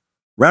Leno,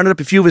 rounded up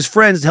a few of his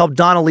friends to help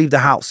Donna leave the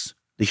house.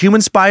 The Human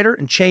Spider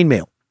and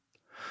Chainmail.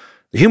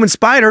 The Human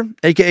Spider,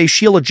 a.k.a.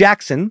 Sheila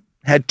Jackson,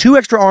 had 2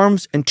 extra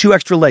arms and 2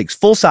 extra legs,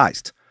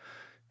 full-sized.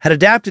 Had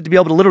adapted to be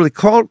able to literally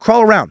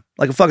crawl around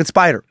like a fucking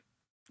spider.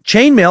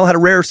 Chainmail had a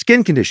rare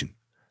skin condition,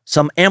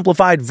 some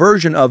amplified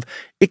version of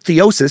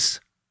ichthyosis,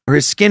 where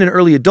his skin in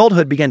early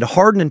adulthood began to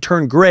harden and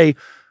turn gray,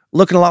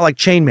 looking a lot like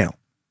chainmail.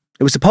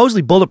 It was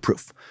supposedly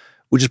bulletproof,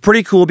 which is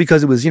pretty cool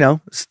because it was,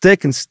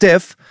 thick and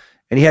stiff,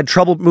 and he had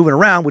trouble moving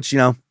around, which,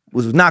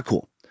 was not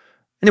cool.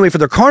 Anyway, for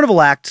their carnival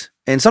act,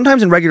 and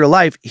sometimes in regular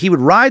life, he would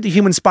ride the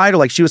Human Spider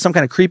like she was some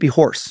kind of creepy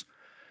horse.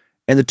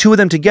 And the two of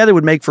them together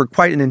would make for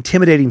quite an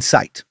intimidating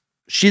sight.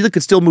 Sheila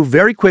could still move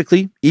very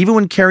quickly, even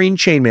when carrying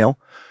Chainmail,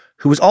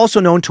 who was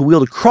also known to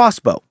wield a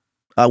crossbow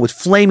with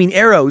flaming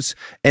arrows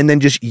and then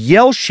just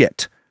yell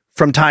shit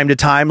from time to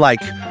time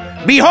like,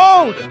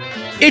 "Behold,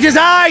 it is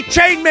I,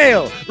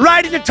 Chainmail,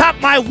 riding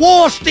atop my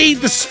war steed,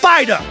 the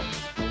Spider.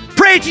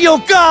 Pray to your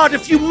God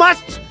if you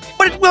must,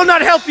 but it will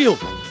not help you.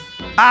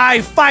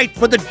 I fight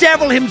for the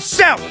devil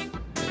himself,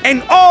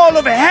 and all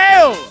of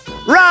hell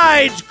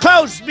rides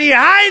close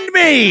behind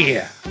me."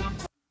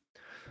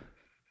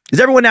 Is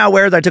everyone now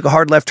aware that I took a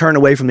hard left turn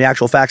away from the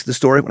actual facts of the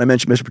story when I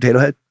mentioned Mr. Potato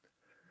Head?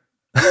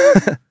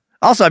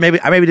 Also, I maybe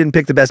didn't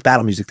pick the best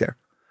battle music there.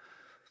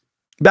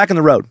 Back on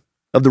the road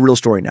of the real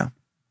story now.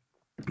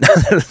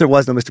 There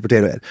was no Mr.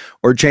 Potato Head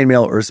or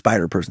Chainmail or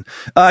Spider person.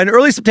 In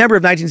early September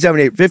of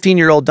 1978,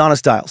 15-year-old Donna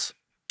Stiles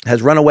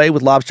has run away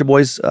with Lobster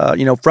Boy's,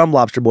 from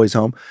Lobster Boy's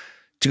home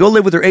to go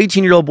live with her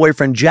 18-year-old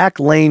boyfriend, Jack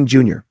Lane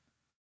Jr.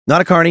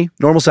 Not a carny,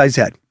 normal-sized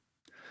head.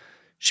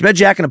 She met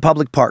Jack in a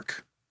public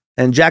park.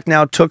 And Jack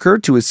now took her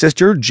to his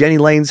sister, Jenny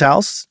Lane's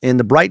house in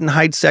the Brighton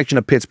Heights section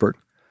of Pittsburgh.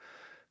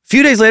 A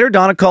few days later,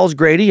 Donna calls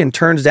Grady and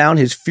turns down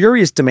his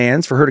furious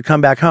demands for her to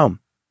come back home.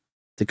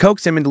 To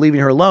coax him into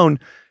leaving her alone,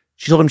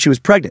 she told him she was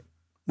pregnant,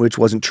 which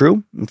wasn't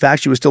true. In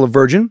fact, she was still a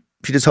virgin.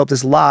 She just hoped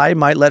this lie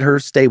might let her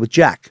stay with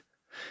Jack.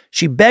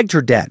 She begged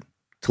her dad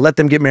to let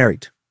them get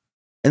married.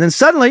 And then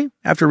suddenly,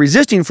 after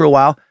resisting for a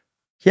while,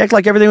 he acted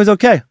like everything was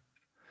okay.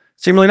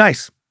 Seemed really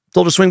nice.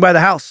 Told her to swing by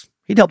the house.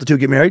 He'd help the two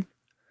get married.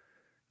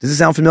 Does this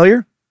sound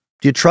familiar?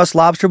 Do you trust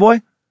Lobster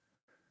Boy?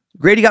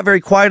 Grady got very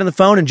quiet on the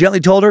phone and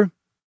gently told her,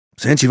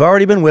 "Since you've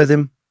already been with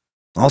him,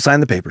 I'll sign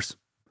the papers."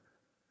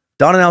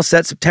 Donna now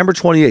set September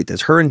 28th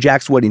as her and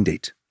Jack's wedding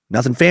date.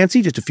 Nothing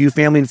fancy, just a few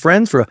family and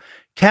friends for a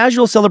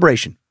casual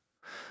celebration.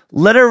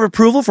 Letter of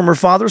approval from her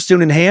father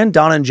soon in hand,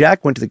 Donna and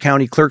Jack went to the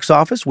county clerk's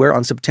office where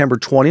on September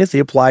 20th they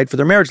applied for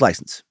their marriage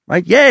license.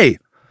 Right? Yay!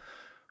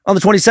 On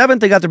the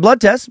 27th, they got their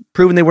blood test,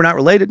 proving they were not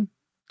related.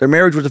 Their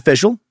marriage was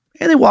official.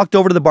 And they walked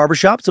over to the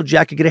barbershop so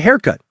Jack could get a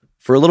haircut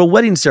for a little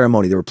wedding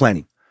ceremony they were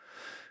planning.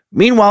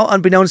 Meanwhile,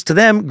 unbeknownst to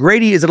them,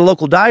 Grady is at a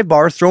local dive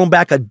bar throwing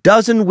back a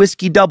dozen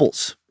whiskey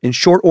doubles in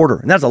short order.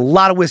 And that's a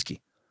lot of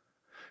whiskey.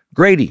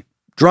 Grady,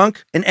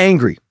 drunk and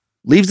angry,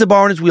 leaves the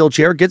bar in his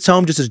wheelchair, gets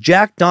home just as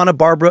Jack, Donna,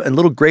 Barbara, and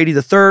little Grady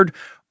III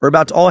are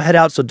about to all head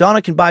out so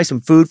Donna can buy some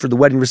food for the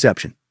wedding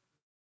reception.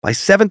 By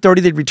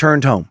 7:30, they'd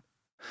returned home.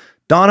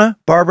 Donna,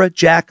 Barbara,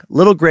 Jack,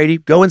 little Grady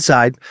go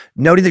inside,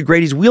 noting that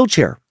Grady's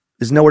wheelchair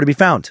is nowhere to be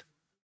found.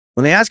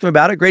 When they ask him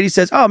about it, Grady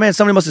says, "Oh man,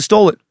 somebody must have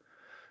stole it.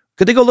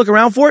 Could they go look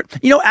around for it?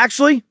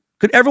 Actually,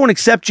 could everyone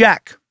except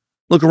Jack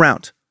look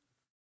around?"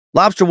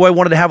 Lobster Boy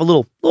wanted to have a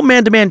little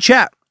man-to-man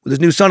chat with his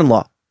new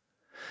son-in-law.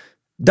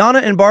 Donna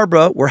and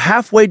Barbara were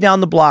halfway down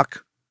the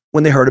block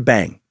when they heard a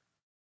bang.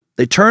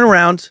 They turn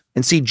around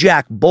and see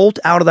Jack bolt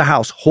out of the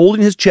house,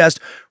 holding his chest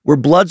where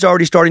blood's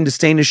already starting to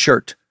stain his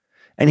shirt.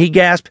 And he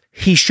gasped,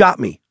 "He shot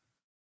me."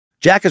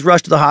 Jack is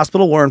rushed to the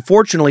hospital where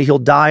unfortunately he'll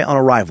die on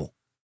arrival.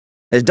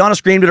 As Donna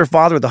screamed at her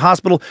father at the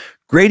hospital,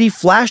 Grady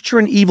flashed her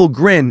an evil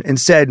grin and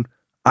said,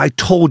 "I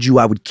told you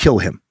I would kill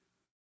him."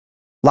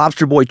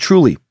 Lobster Boy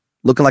truly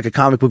looking like a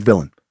comic book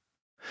villain.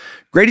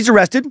 Grady's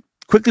arrested,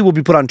 quickly will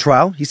be put on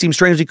trial. He seems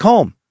strangely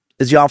calm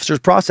as the officers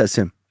process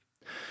him.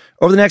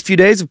 Over the next few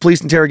days of police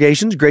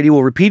interrogations, Grady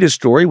will repeat his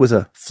story with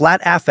a flat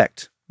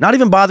affect, not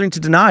even bothering to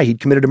deny he'd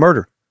committed a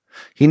murder.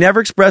 He never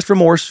expressed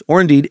remorse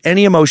or indeed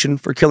any emotion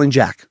for killing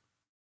Jack.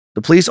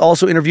 The police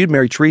also interviewed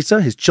Mary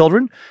Teresa, his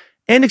children,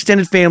 and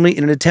extended family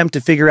in an attempt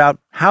to figure out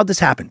how this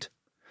happened.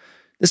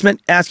 This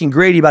meant asking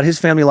Grady about his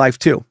family life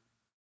too.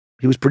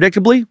 He was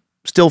predictably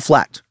still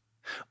flat.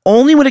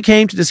 Only when it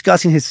came to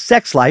discussing his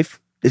sex life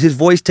did his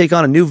voice take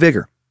on a new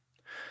vigor.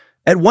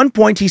 At one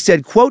point he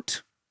said,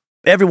 quote,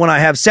 "Everyone I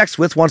have sex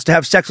with wants to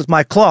have sex with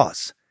my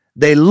claws.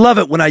 They love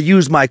it when I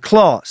use my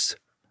claws."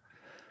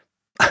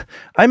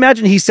 I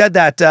imagine he said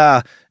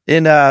that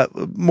in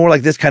more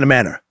like this kind of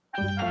manner.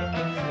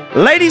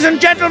 "Ladies and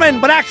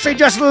gentlemen, but actually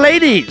just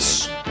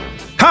ladies,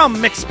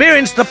 come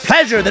experience the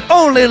pleasure that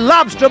only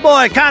Lobster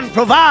Boy can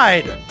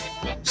provide.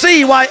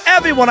 See why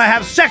everyone I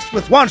have sex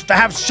with wants to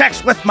have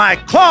sex with my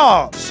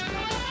claws.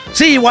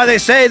 See why they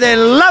say they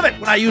love it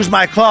when I use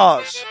my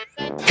claws.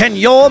 Can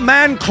your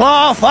man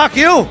claw fuck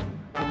you?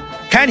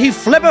 Can he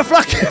flipper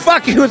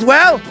fuck you as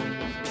well?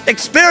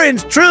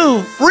 Experience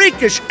true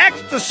freakish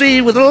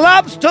ecstasy with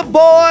Lobster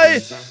Boy,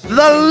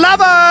 the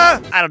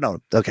lover." I don't know.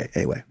 Okay,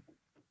 anyway.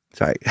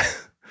 Sorry.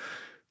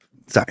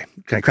 Sorry.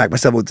 Can I crack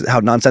myself with how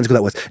nonsensical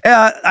that was?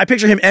 I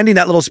picture him ending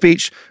that little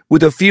speech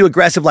with a few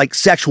aggressive,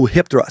 sexual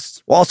hip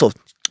thrusts. Also,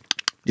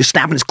 just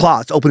snapping his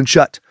claws open and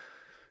shut.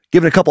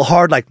 Giving a couple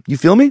hard, you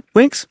feel me?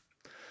 Winks.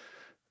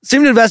 It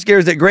seemed to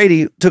investigators that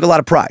Grady took a lot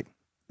of pride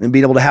in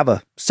being able to have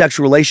a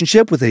sexual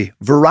relationship with a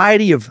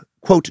variety of,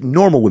 quote,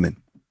 normal women.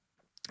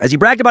 As he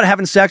bragged about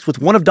having sex with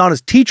one of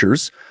Donna's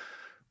teachers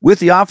with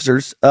the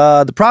officers,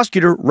 the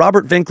prosecutor,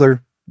 Robert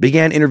Winkler,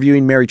 began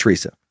interviewing Mary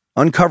Teresa,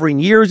 uncovering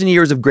years and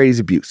years of Grady's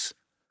abuse.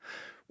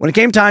 When it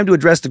came time to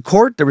address the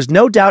court, there was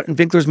no doubt in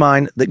Winkler's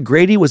mind that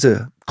Grady was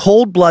a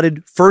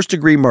cold-blooded,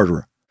 first-degree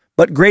murderer.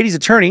 But Grady's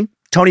attorney,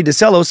 Tony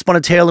DeCello, spun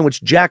a tale in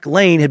which Jack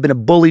Lane had been a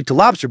bully to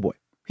Lobster Boy.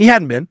 He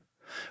hadn't been,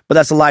 but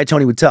that's a lie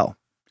Tony would tell.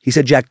 He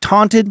said Jack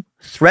taunted,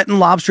 threatened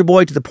Lobster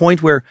Boy to the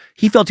point where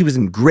he felt he was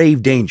in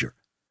grave danger.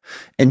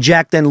 And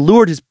Jack then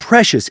lured his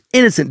precious,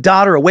 innocent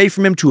daughter away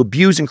from him to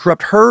abuse and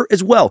corrupt her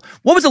as well.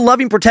 What was a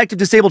loving, protective,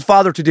 disabled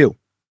father to do?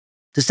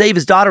 To save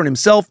his daughter and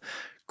himself,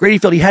 Grady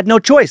felt he had no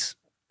choice.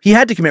 He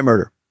had to commit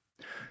murder.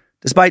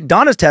 Despite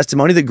Donna's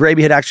testimony that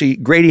Grady had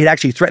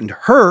actually threatened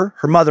her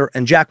mother,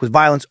 and Jack with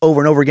violence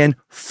over and over again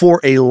for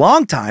a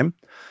long time,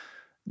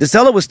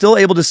 DeCello was still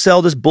able to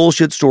sell this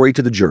bullshit story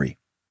to the jury.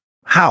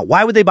 How?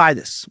 Why would they buy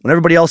this when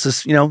everybody else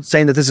is,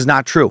 saying that this is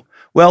not true?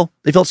 Well,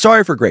 they felt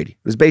sorry for Grady.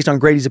 It was based on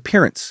Grady's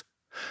appearance.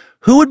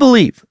 Who would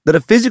believe that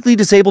a physically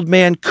disabled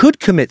man would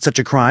commit such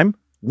a crime,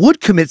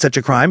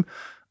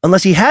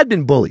 unless he had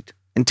been bullied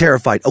and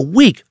terrified? A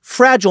weak,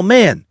 fragile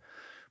man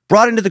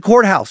brought into the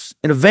courthouse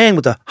in a van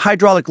with a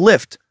hydraulic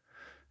lift.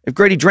 If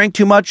Grady drank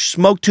too much,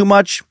 smoked too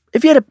much,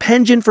 if he had a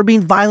penchant for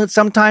being violent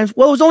sometimes,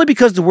 well, it was only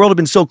because the world had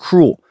been so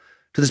cruel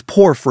to this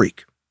poor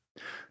freak.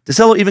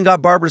 DeCello even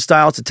got Barbara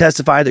Stiles to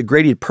testify that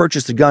Grady had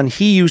purchased the gun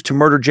he used to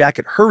murder Jack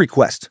at her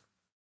request.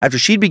 After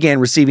she began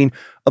receiving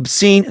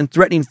obscene and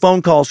threatening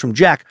phone calls from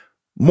Jack,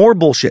 more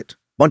bullshit,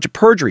 bunch of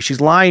perjury, she's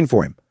lying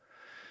for him.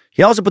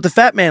 He also put the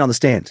fat man on the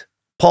stand,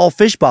 Paul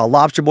Fishbaugh,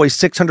 Lobster Boy's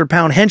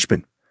 600-pound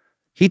henchman.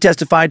 He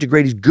testified to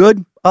Grady's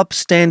good,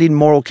 upstanding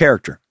moral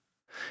character.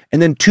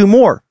 And then two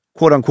more,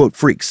 quote-unquote,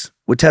 freaks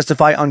would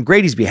testify on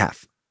Grady's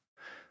behalf.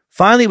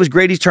 Finally, it was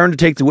Grady's turn to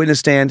take the witness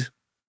stand.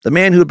 The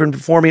man who had been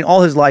performing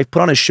all his life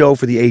put on a show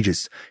for the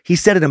ages. He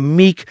said in a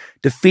meek,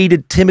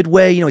 defeated, timid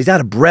way, he's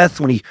out of breath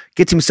when he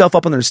gets himself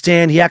up on the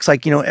stand. He acts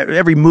like,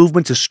 every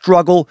movement's a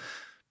struggle.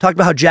 Talked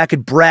about how Jack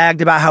had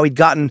bragged about how he'd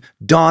gotten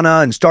Donna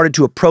and started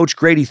to approach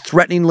Grady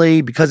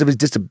threateningly because of his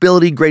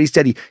disability. Grady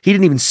said he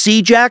didn't even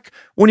see Jack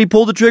when he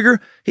pulled the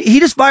trigger. He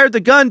just fired the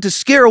gun to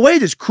scare away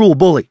this cruel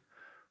bully.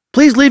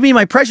 Please leave me and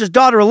my precious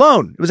daughter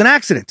alone. It was an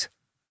accident.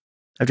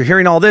 After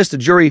hearing all this, the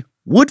jury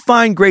would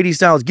find Grady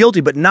Stiles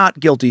guilty, but not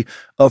guilty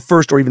of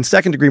first or even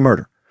second-degree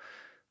murder.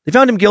 They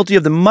found him guilty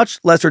of the much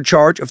lesser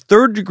charge of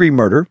third-degree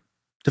murder,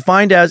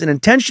 defined as an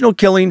intentional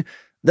killing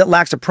that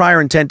lacks a prior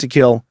intent to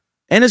kill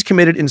and is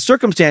committed in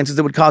circumstances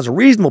that would cause a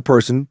reasonable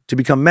person to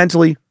become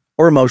mentally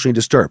or emotionally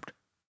disturbed.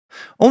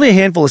 Only a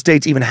handful of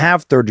states even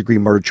have third-degree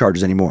murder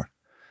charges anymore.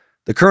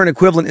 The current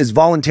equivalent is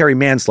voluntary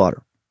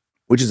manslaughter,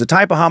 which is a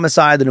type of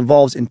homicide that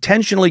involves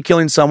intentionally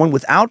killing someone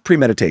without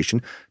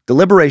premeditation,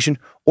 deliberation,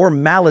 or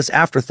malice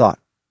afterthought.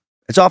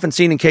 It's often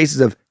seen in cases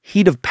of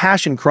heat of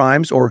passion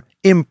crimes or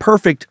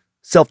imperfect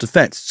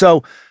self-defense.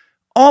 So,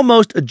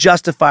 almost a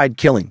justified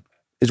killing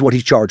is what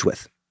he's charged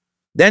with.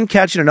 Then,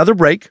 catching another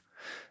break,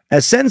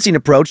 as sentencing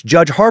approached,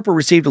 Judge Harper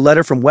received a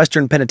letter from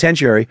Western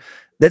Penitentiary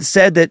that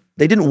said that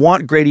they didn't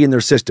want Grady in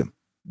their system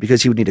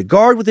because he would need a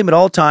guard with him at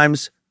all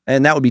times,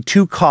 and that would be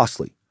too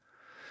costly.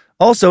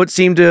 Also, it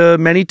seemed to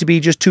many to be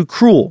just too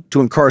cruel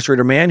to incarcerate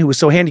a man who was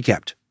so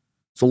handicapped.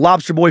 So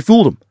Lobster Boy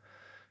fooled him.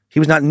 He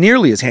was not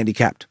nearly as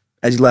handicapped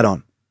as he let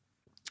on.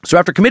 So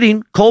after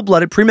committing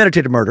cold-blooded,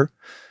 premeditated murder,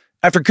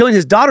 after killing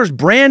his daughter's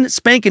brand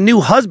spanking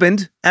new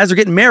husband as they're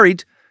getting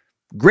married,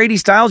 Grady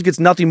Stiles gets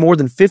nothing more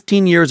than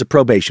 15 years of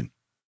probation.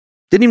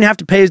 Didn't even have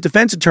to pay his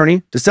defense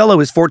attorney, DeCello,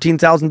 his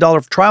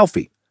 $14,000 trial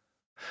fee.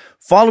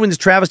 Following this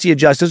travesty of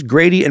justice,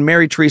 Grady and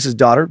Mary Teresa's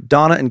daughter,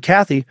 Donna and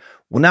Kathy,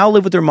 will now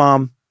live with their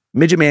mom,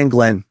 Midget Man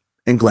Glenn,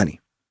 and Glennie.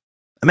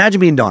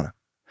 Imagine being Donna.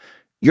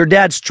 Your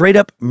dad straight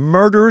up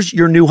murders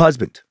your new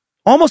husband,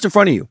 almost in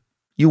front of you.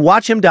 You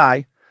watch him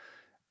die,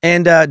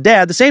 and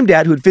dad, the same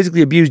dad who had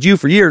physically abused you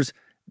for years,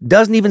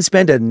 doesn't even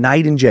spend a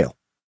night in jail.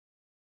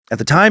 At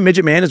the time,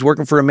 Midget Man is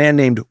working for a man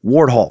named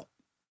Ward Hall.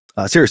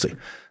 Seriously,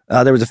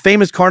 there was a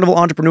famous carnival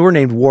entrepreneur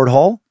named Ward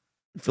Hall.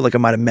 I feel like I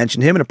might have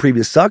mentioned him in a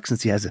previous suck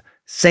since he has the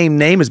same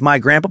name as my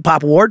grandpa,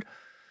 Papa Ward.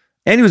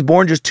 And he was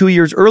born just 2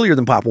 years earlier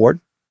than Papa Ward.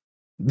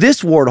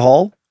 This Ward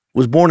Hall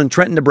was born in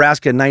Trenton,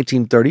 Nebraska in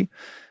 1930,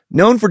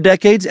 known for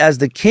decades as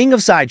the king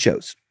of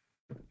sideshows,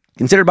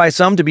 considered by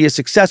some to be a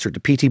successor to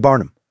P.T.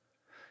 Barnum.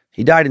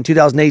 He died in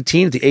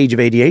 2018 at the age of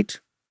 88.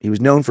 He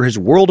was known for his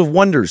World of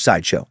Wonders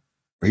sideshow,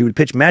 where he would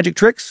pitch magic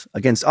tricks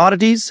against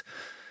oddities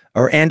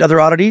and other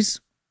oddities,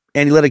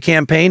 and he led a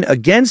campaign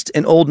against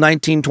an old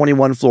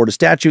 1921 Florida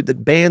statute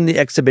that banned the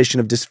exhibition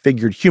of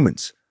disfigured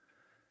humans.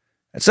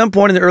 At some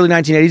point in the early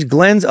 1980s,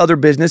 Glenn's other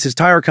business, his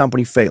tire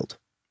company, failed.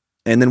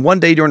 And then one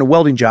day during a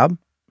welding job,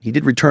 he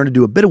did return to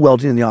do a bit of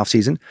welding in the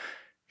off-season.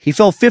 He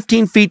fell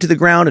 15 feet to the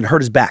ground and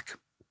hurt his back.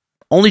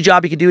 Only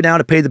job he could do now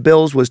to pay the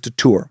bills was to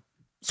tour.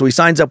 So he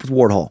signs up with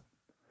Ward Hall.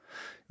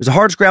 It was a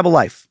hard-scrabble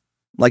life,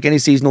 like any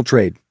seasonal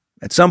trade.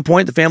 At some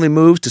point, the family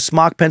moves to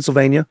Smock,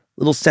 Pennsylvania, a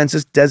little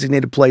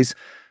census-designated place,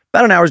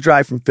 about an hour's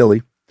drive from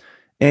Philly.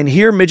 And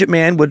here, Midget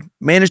Man would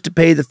manage to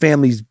pay the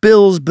family's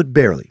bills, but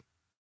barely.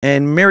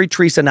 And Mary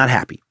Teresa not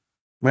happy,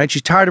 right?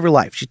 She's tired of her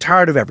life. She's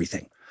tired of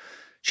everything.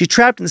 She's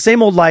trapped in the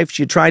same old life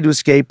she had tried to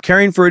escape,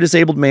 caring for a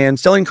disabled man,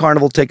 selling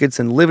carnival tickets,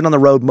 and living on the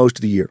road most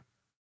of the year.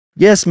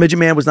 Yes, Midget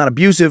Man was not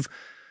abusive,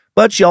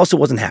 but she also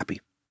wasn't happy.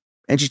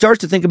 And she starts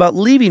to think about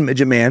leaving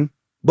Midget Man,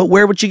 but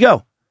where would she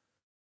go?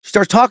 She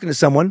starts talking to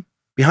someone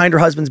behind her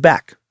husband's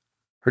back.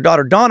 Her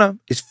daughter Donna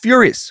is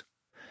furious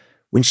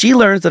when she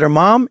learns that her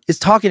mom is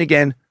talking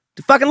again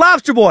to fucking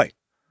Lobster Boy.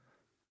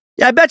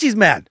 Yeah, I bet she's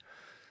mad.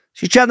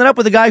 She's chatting it up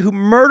with the guy who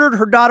murdered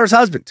her daughter's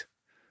husband.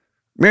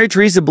 Mary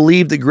Teresa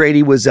believed that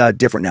Grady was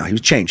different now. He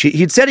was changed.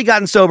 He'd said he'd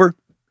gotten sober,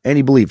 and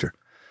he believed her.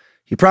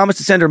 He promised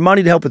to send her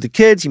money to help with the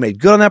kids. He made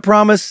good on that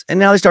promise, and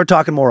now they start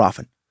talking more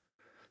often.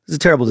 This is a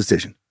terrible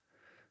decision.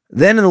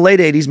 Then in the late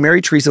 80s,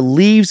 Mary Teresa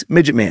leaves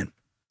Midget Man.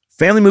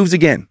 Family moves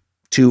again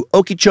to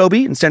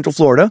Okeechobee in Central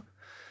Florida.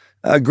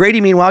 Grady,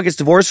 meanwhile, gets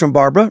divorced from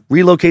Barbara,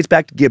 relocates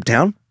back to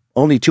Gibtown,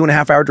 only a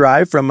 2.5-hour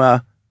drive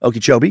from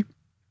Okeechobee.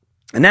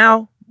 And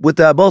now, with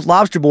both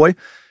Lobster Boy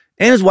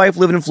and his wife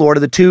living in Florida,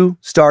 the two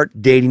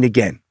start dating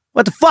again.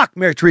 What the fuck,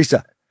 Mary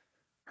Teresa?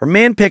 Her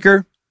man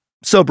picker,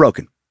 so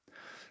broken.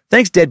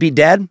 Thanks, deadbeat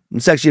dad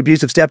and sexually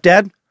abusive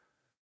stepdad.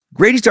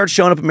 Grady starts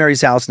showing up at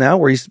Mary's house now,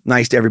 where he's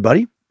nice to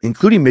everybody,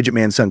 including Midget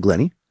Man's son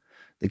Glenny,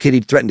 the kid he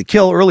threatened to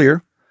kill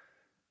earlier.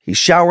 He's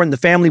showering the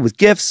family with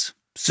gifts.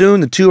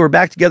 Soon, the two are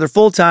back together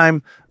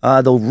full-time.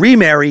 They'll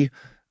remarry.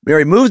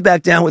 Mary moves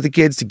back down with the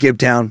kids to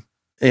Gibtown,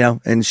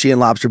 and she and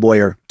Lobster Boy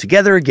are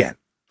together again.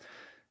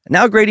 And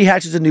now Grady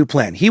hatches a new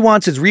plan. He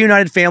wants his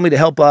reunited family to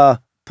help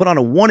put on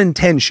a 1 in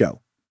 10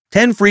 show.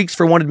 10 freaks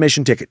for one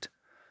admission ticket.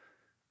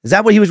 Is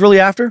that what he was really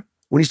after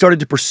when he started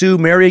to pursue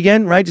Mary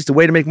again, right? Just a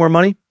way to make more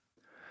money?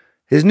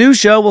 His new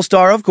show will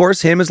star, of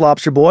course, him as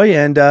Lobster Boy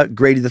and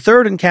Grady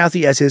III and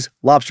Kathy as his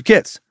lobster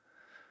kids.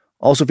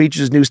 Also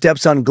features his new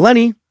stepson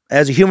Glenny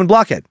as a human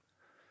blockhead,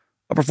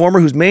 a performer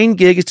whose main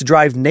gig is to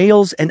drive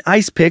nails and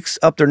ice picks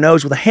up their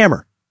nose with a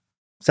hammer.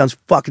 Sounds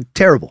fucking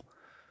terrible.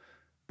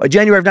 By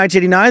January of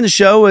 1989, the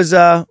show is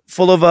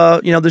full of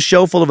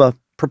a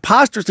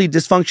preposterously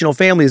dysfunctional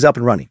family is up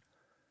and running.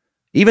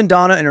 Even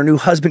Donna and her new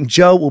husband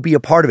Joe will be a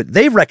part of it.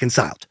 They've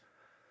reconciled.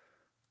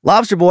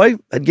 Lobster Boy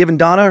had given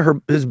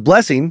Donna his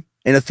blessing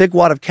and a thick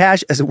wad of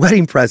cash as a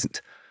wedding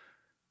present.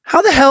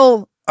 How the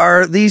hell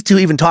are these two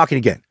even talking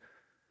again?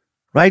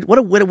 Right? What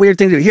a weird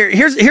thing to do.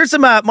 Here's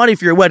some money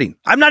for your wedding.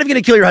 I'm not even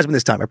going to kill your husband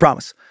this time, I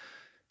promise.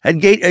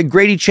 Had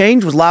Grady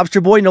changed? Was Lobster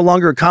Boy no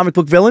longer a comic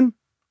book villain?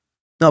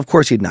 No, of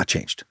course he had not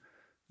changed.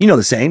 You know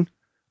the saying.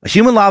 A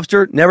human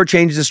lobster never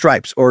changes his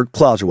stripes or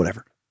claws or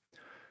whatever.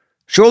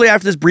 Shortly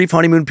after this brief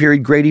honeymoon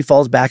period, Grady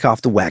falls back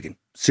off the wagon.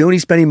 Soon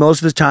he's spending most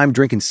of his time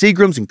drinking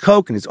Seagrams and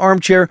Coke in his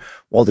armchair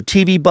while the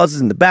TV buzzes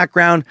in the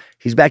background.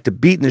 He's back to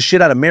beating the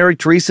shit out of Mary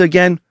Teresa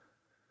again.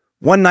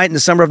 One night in the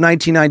summer of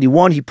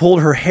 1991, he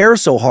pulled her hair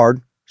so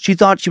hard, she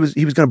thought he was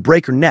going to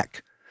break her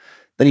neck.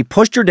 Then he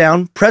pushed her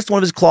down, pressed one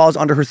of his claws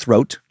under her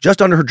throat,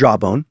 just under her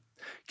jawbone,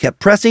 kept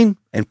pressing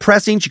and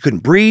pressing. She couldn't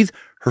breathe.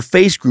 Her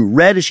face grew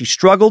red as she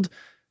struggled.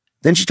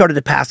 Then she started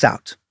to pass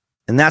out.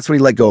 And that's when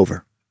he let go of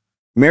her.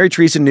 Mary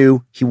Teresa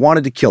knew he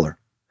wanted to kill her.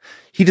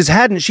 He just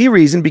hadn't, she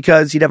reasoned,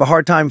 because he'd have a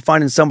hard time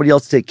finding somebody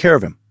else to take care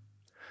of him.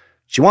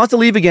 She wants to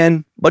leave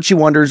again, but she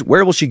wonders,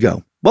 where will she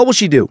go? What will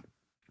she do?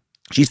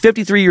 She's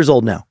 53 years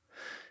old now,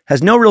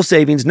 has no real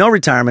savings, no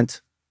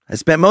retirement, has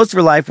spent most of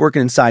her life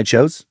working in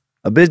sideshows,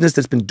 a business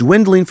that's been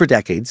dwindling for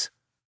decades.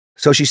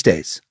 So she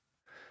stays.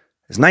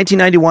 As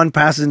 1991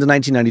 passes into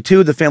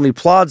 1992, the family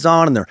plods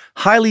on in their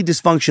highly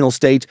dysfunctional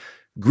state,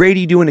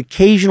 Grady doing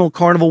occasional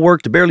carnival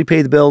work to barely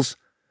pay the bills.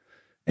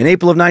 In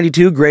April of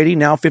 92, Grady,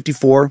 now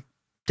 54,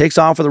 takes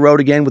off for the road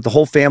again with the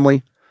whole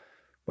family.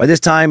 By this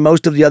time,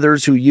 most of the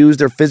others who used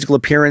their physical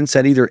appearance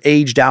had either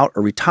aged out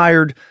or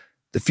retired.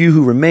 The few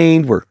who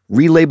remained were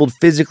relabeled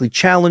physically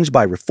challenged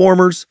by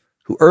reformers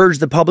who urged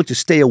the public to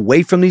stay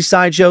away from these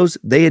sideshows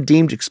they had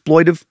deemed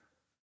exploitive.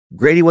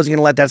 Grady wasn't going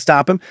to let that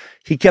stop him.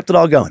 He kept it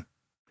all going.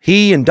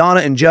 He and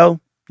Donna and Joe,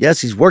 yes,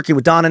 he's working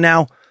with Donna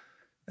now.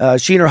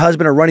 She and her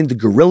husband are running the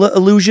gorilla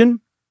illusion,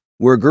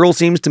 where a girl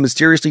seems to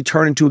mysteriously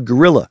turn into a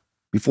gorilla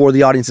before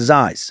the audience's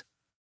eyes.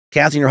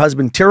 Kathy and her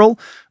husband Tyrrell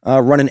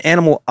run an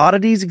animal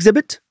oddities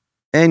exhibit,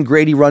 and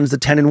Grady runs the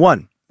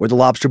 10-in-1, where the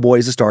Lobster Boy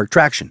is a star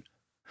attraction.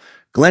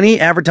 Glennie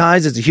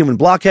advertised as the human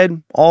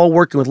blockhead, all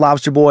working with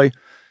Lobster Boy,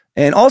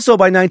 and also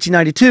by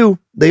 1992,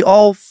 they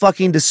all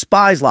fucking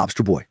despise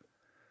Lobster Boy.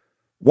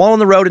 While on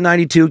the road in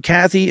 92,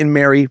 Kathy and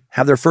Mary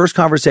have their first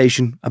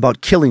conversation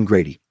about killing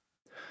Grady.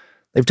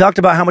 They've talked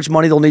about how much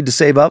money they'll need to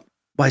save up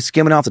by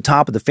skimming off the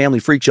top of the Family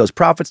Freak Show's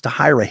profits to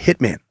hire a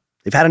hitman.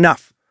 They've had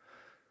enough.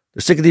 They're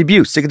sick of the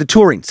abuse, sick of the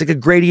touring, sick of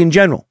Grady in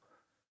general.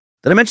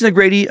 Did I mention that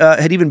Grady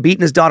had even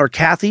beaten his daughter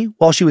Kathy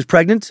while she was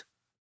pregnant?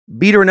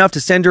 Beat her enough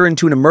to send her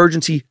into an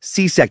emergency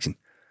C-section.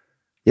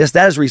 Yes,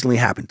 that has recently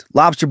happened.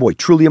 Lobster Boy,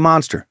 truly a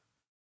monster.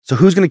 So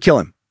who's going to kill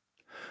him?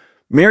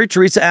 Mary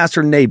Teresa asked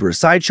her neighbor, a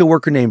sideshow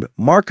worker named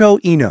Marco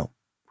Eno,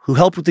 who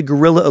helped with the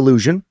gorilla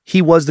illusion.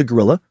 He was the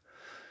gorilla.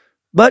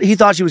 But he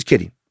thought she was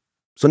kidding.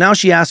 So now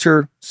she asked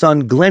her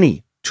son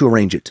Glennie to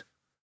arrange it.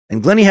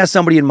 And Glennie has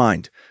somebody in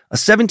mind. A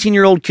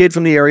 17-year-old kid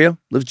from the area,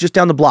 lives just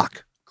down the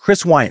block,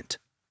 Chris Wyant.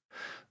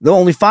 Though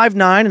only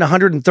 5'9" and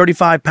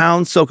 135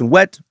 pounds soaking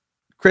wet,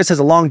 Chris has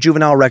a long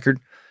juvenile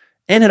record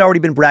and had already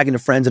been bragging to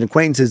friends and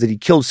acquaintances that he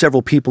killed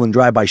several people in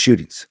drive-by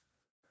shootings.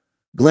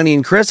 Glennie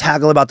and Chris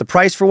haggle about the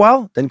price for a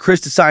while, then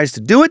Chris decides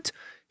to do it.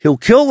 He'll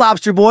kill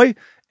Lobster Boy,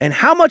 and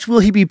how much will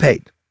he be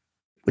paid?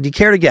 Would you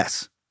care to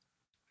guess?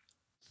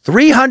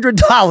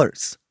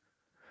 $300.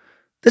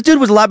 This dude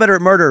was a lot better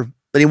at murder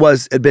than he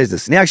was at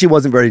business, and he actually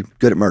wasn't very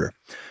good at murder.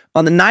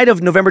 On the night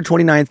of November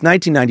 29th,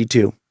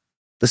 1992,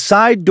 the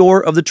side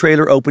door of the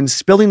trailer opens,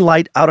 spilling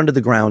light out onto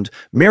the ground.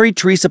 Mary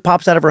Teresa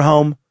pops out of her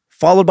home,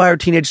 followed by her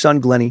teenage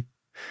son, Glennie.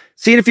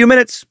 See you in a few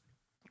minutes.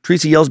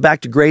 Teresa yells back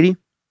to Grady.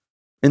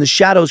 In the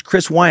shadows,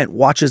 Chris Wyant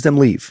watches them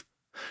leave,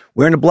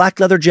 wearing a black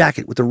leather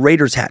jacket with a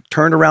Raiders hat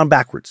turned around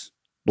backwards,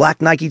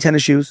 black Nike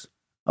tennis shoes,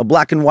 a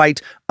black and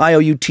white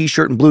IOU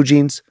t-shirt and blue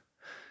jeans.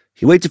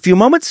 He waits a few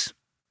moments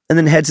and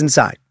then heads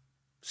inside,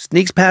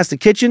 sneaks past the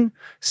kitchen,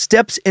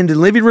 steps into the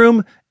living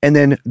room, and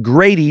then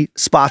Grady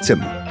spots him.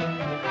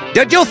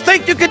 Did you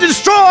think you could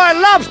destroy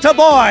Lobster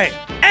Boy?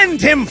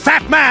 End him,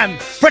 fat man!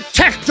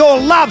 Protect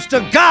your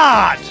lobster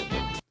god!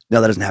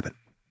 No, that doesn't happen.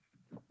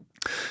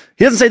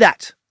 He doesn't say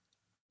that.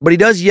 But he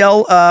does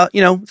yell,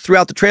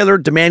 throughout the trailer,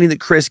 demanding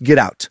that Chris get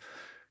out.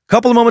 A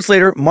couple of moments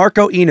later,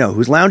 Marco Eno,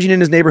 who's lounging in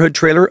his neighborhood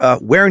trailer,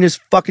 wearing his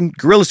fucking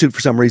gorilla suit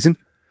for some reason,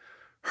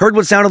 heard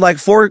what sounded like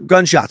 4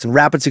 gunshots in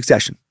rapid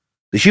succession.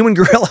 The human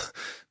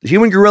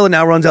gorilla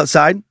now runs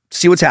outside to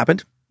see what's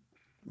happened.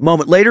 A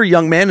moment later, a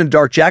young man in a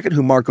dark jacket,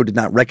 who Marco did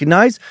not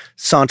recognize,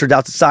 sauntered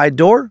out the side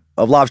door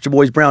of Lobster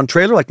Boy's brown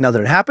trailer like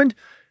nothing had happened,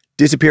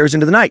 disappears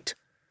into the night.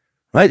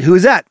 Right? Who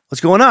is that?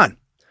 What's going on?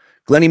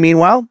 Glennie,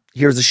 meanwhile,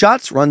 hears the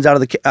shots, runs out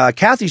of the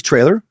Kathy's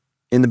trailer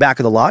in the back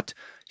of the lot.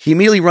 He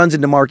immediately runs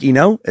into Mark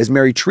Eno as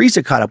Mary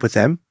Teresa caught up with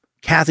them.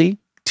 Kathy,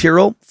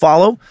 Tyrrell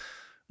follow.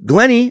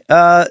 Glennie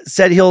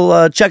said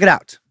he'll check it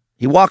out.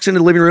 He walks into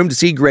the living room to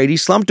see Grady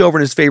slumped over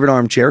in his favorite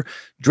armchair,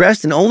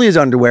 dressed in only his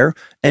underwear,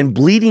 and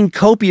bleeding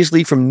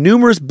copiously from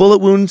numerous bullet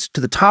wounds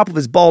to the top of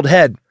his bald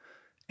head.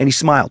 And he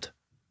smiled.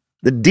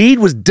 The deed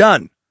was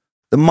done.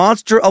 The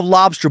monster of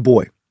Lobster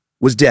Boy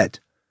was dead.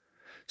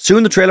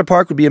 Soon the trailer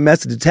park would be a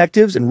mess of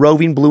detectives and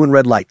roving blue and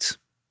red lights.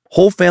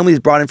 Whole family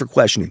is brought in for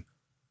questioning.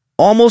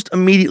 Almost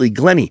immediately,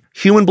 Glennie,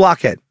 human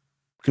blockhead,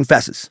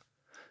 confesses.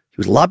 He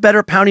was a lot better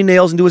at pounding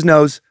nails into his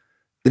nose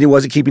than he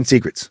was at keeping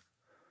secrets.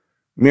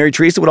 Mary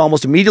Teresa would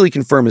almost immediately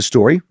confirm his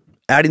story,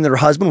 adding that her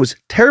husband was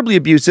terribly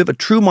abusive, a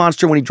true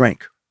monster when he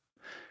drank.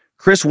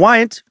 Chris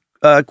Wyant,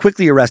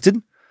 quickly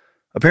arrested.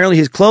 Apparently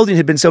his clothing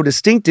had been so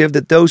distinctive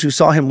that those who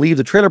saw him leave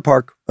the trailer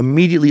park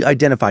immediately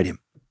identified him.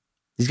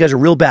 These guys are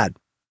real bad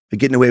at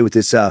getting away with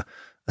this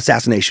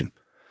assassination.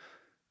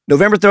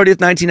 November 30th,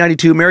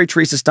 1992, Mary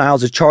Teresa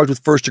Stiles is charged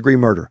with first-degree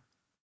murder.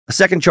 A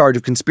second charge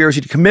of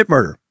conspiracy to commit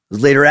murder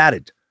was later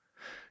added.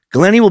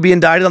 Glennie will be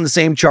indicted on the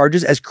same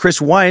charges as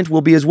Chris Wyant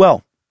will be as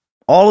well.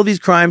 All of these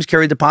crimes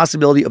carried the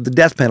possibility of the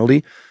death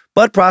penalty,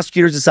 but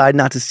prosecutors decide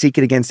not to seek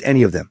it against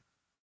any of them.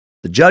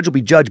 The judge will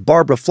be Judge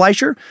Barbara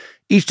Fleischer.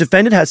 Each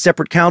defendant has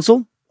separate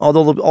counsel,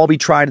 although they'll all be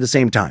tried at the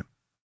same time.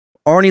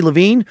 Arnie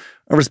Levine,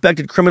 a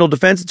respected criminal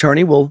defense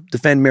attorney, will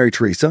defend Mary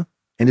Teresa,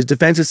 and his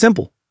defense is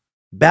simple.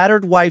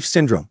 Battered wife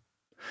syndrome.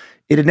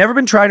 It had never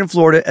been tried in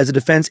Florida as a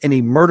defense in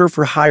a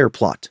murder-for-hire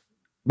plot,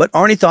 but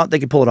Arnie thought they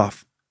could pull it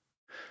off.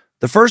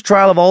 The first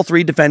trial of all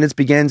 3 defendants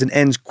begins and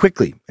ends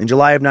quickly in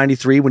July of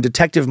 93 when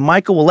Detective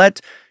Michael Willett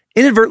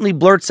inadvertently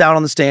blurts out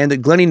on the stand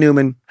that Glennie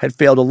Newman had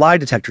failed a lie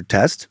detector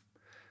test.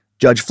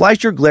 Judge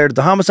Fleischer glared at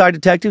the homicide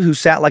detective, who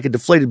sat like a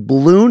deflated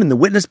balloon in the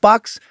witness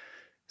box,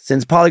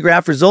 Since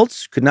polygraph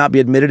results could not be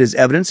admitted as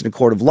evidence in a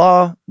court of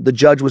law, the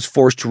judge was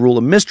forced to rule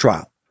a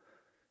mistrial.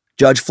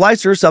 Judge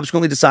Fleischer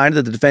subsequently decided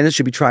that the defendants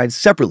should be tried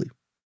separately,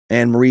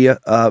 and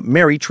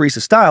Mary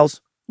Teresa Stiles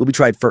will be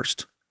tried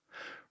first.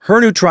 Her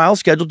new trial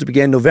scheduled to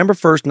begin November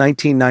 1st,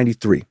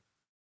 1993.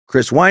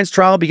 Chris Wine's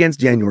trial begins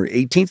January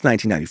 18th,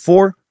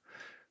 1994.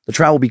 The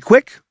trial will be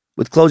quick,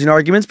 with closing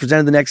arguments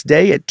presented the next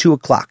day at 2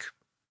 o'clock.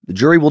 The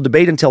jury will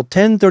debate until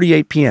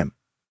 10:38 p.m.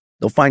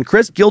 They'll find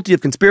Chris guilty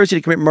of conspiracy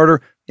to commit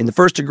murder in the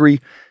first degree,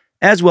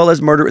 as well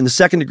as murder in the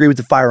second degree with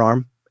the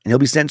firearm, and he'll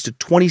be sentenced to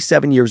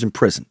 27 years in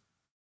prison.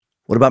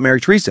 What about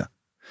Mary Teresa?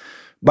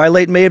 By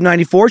late May of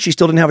 94, she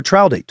still didn't have a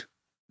trial date.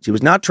 She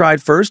was not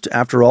tried first,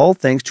 after all,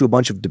 thanks to a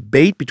bunch of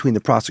debate between the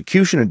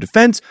prosecution and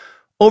defense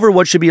over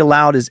what should be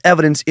allowed as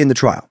evidence in the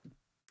trial.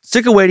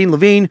 Sick of waiting,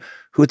 Levine,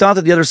 who thought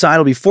that the other side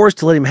will be forced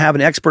to let him have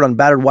an expert on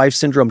battered wife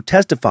syndrome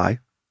testify,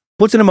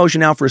 puts in a motion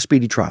now for a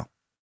speedy trial.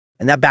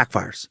 And that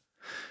backfires.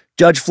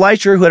 Judge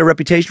Fleischer, who had a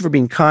reputation for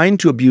being kind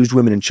to abused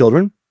women and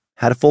children,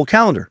 had a full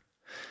calendar.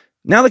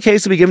 Now the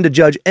case will be given to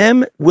Judge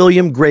M.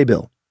 William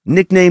Graybill,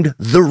 nicknamed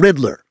the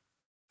Riddler,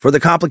 for the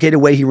complicated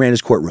way he ran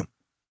his courtroom.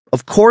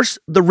 Of course,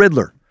 the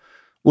Riddler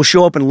will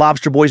show up in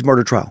Lobster Boy's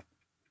murder trial,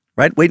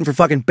 right? Waiting for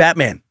fucking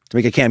Batman to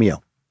make a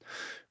cameo.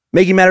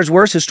 Making matters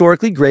worse,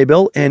 historically,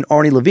 Graybill and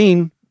Arnie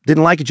Levine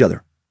didn't like each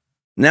other.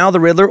 Now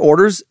the Riddler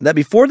orders that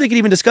before they can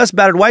even discuss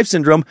battered wife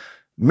syndrome,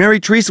 Mary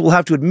Teresa will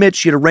have to admit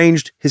she had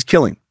arranged his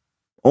killing.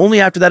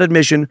 Only after that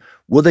admission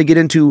will they get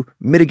into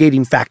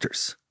mitigating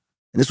factors.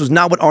 And this was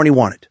not what Arnie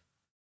wanted.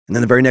 And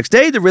then the very next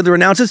day, the Riddler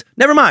announces,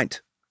 never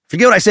mind.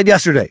 Forget what I said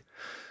yesterday.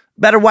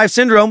 Battered wife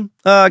syndrome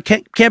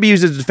can't be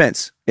used as a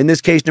defense. In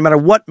this case, no matter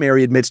what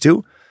Mary admits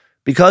to,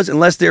 because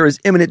unless there is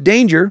imminent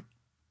danger,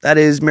 that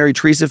is Mary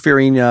Teresa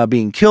fearing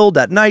being killed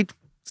that night,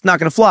 it's not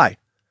going to fly.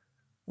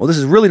 Well, this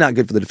is really not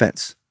good for the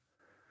defense.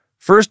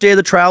 First day of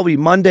the trial will be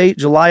Monday,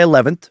 July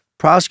 11th.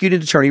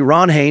 Prosecuting attorney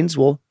Ron Haynes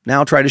will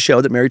now try to show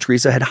that Mary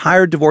Teresa had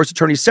hired divorce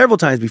attorneys several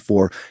times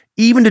before,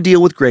 even to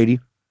deal with Grady.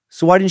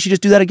 So why didn't she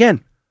just do that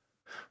again?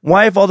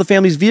 Why, if all the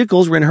family's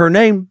vehicles were in her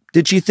name,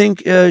 did she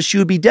think she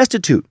would be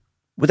destitute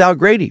without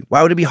Grady?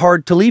 Why would it be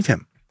hard to leave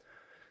him?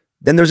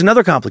 Then there's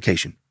another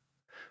complication.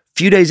 A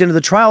few days into the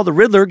trial, the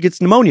Riddler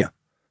gets pneumonia,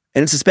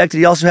 and it's suspected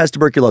he also has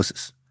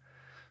tuberculosis.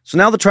 So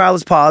now the trial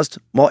is paused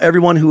while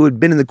everyone who had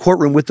been in the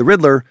courtroom with the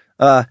Riddler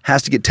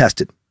has to get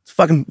tested. It's a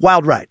fucking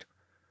wild ride.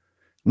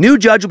 New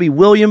judge will be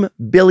William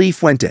Billy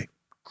Fuente,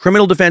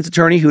 criminal defense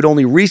attorney who had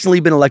only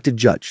recently been elected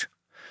judge.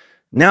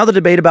 Now the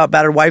debate about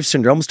battered wife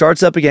syndrome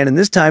starts up again, and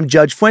this time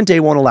Judge Fuente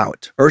will allow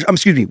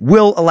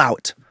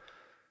it.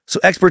 So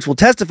experts will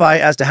testify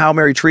as to how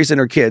Mary Teresa and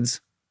her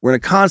kids were in a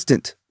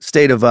constant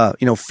state of,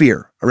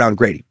 fear around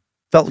Grady.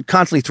 Felt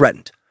constantly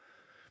threatened.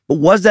 But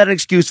was that an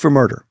excuse for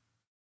murder?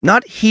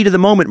 Not heat of the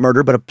moment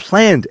murder, but a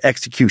planned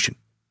execution.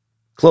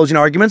 Closing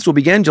arguments will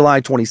begin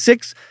July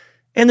 26th,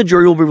 and the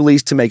jury will be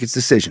released to make its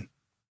decision.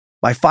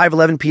 By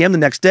 5:11 p.m. the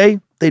next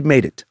day, they'd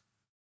made it.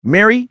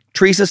 Mary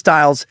Teresa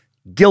Stiles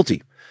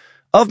guilty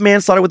of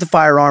manslaughter with a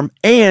firearm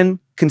and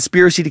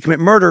conspiracy to commit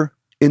murder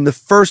in the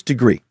first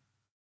degree.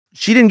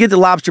 She didn't get the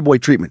Lobster Boy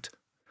treatment.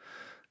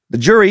 The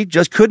jury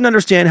just couldn't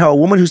understand how a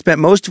woman who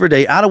spent most of her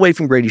day out away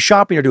from Grady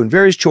shopping or doing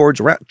various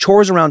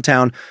chores around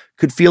town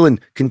could feel in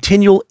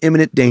continual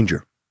imminent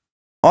danger.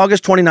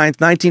 August 29th,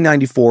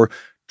 1994,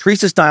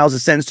 Teresa Stiles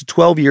is sentenced to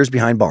 12 years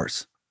behind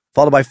bars,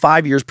 followed by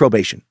 5 years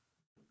probation.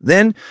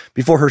 Then,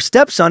 before her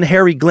stepson,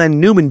 Harry Glenn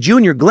Newman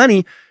Jr.,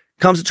 Glenny,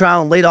 comes to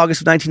trial in late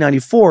August of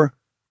 1994,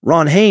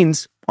 Ron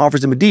Haynes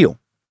offers him a deal.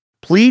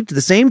 Plead to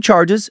the same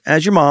charges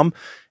as your mom,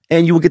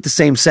 and you will get the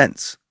same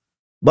sentence.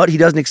 But he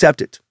doesn't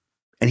accept it.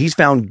 And he's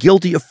found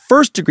guilty of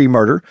first-degree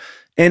murder,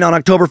 and on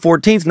October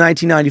 14th,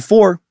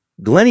 1994,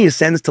 Glenny is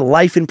sentenced to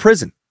life in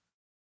prison.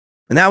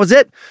 And that was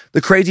it.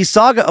 The crazy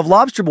saga of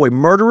Lobster Boy,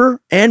 murderer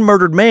and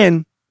murdered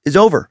man, is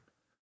over.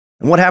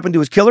 And what happened to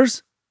his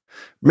killers?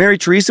 Mary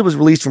Teresa was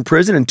released from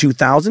prison in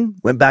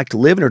 2000, went back to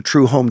live in her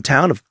true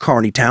hometown of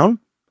Kearneytown,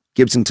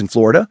 Gibsonton,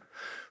 Florida.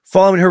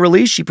 Following her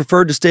release, she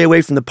preferred to stay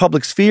away from the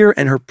public sphere,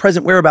 and her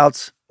present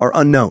whereabouts are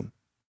unknown.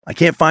 I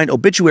can't find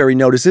obituary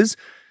notices.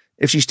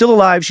 If she's still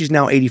alive, she's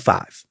now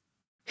 85.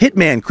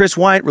 Hitman Chris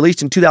Wyatt,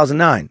 released in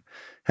 2009,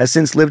 has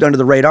since lived under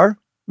the radar,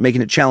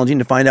 making it challenging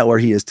to find out where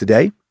he is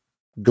today.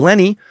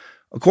 Glenny,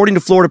 according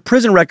to Florida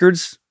prison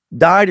records,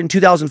 died in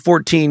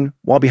 2014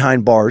 while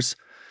behind bars.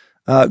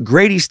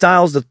 Grady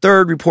Stiles III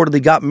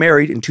reportedly got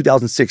married in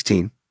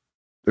 2016.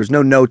 There's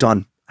no note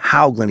on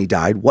how Glenny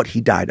died, what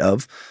he died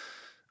of.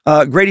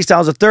 Grady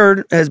Stiles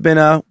III has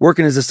been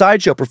working as a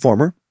sideshow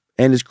performer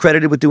and is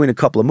credited with doing a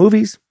couple of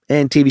movies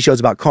and TV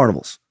shows about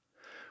carnivals.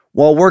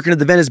 While working at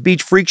the Venice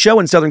Beach Freak Show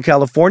in Southern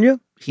California,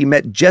 he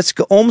met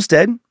Jessica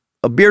Olmsted,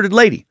 a bearded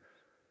lady.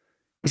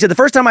 He said, the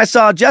first time I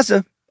saw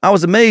Jessa, I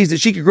was amazed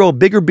that she could grow a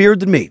bigger beard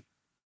than me.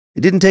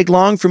 It didn't take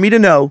long for me to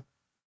know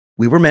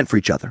we were meant for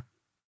each other.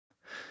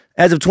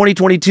 As of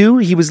 2022,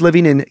 he was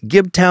living in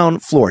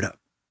Gibtown, Florida.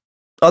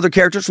 Other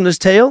characters from this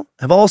tale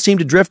have all seemed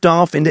to drift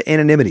off into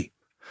anonymity.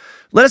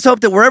 Let us hope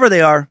that wherever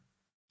they are,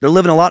 they're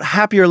living a lot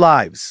happier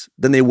lives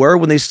than they were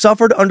when they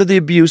suffered under the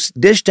abuse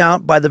dished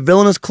out by the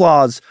villainous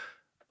claws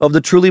of the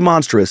truly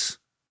monstrous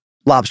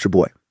Lobster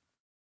Boy.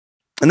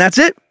 And that's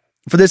it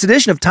for this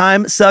edition of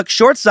Time Sucks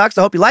Short Sucks.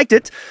 I hope you liked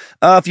it.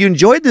 If you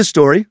enjoyed this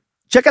story,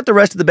 check out the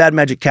rest of the Bad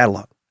Magic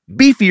catalog.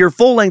 Beefier,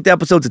 full-length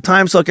episodes of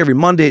Time Suck every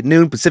Monday at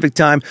noon Pacific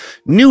Time.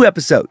 New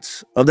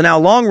episodes of the now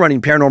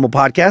long-running paranormal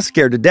podcast,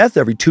 Scared to Death,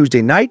 every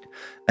Tuesday night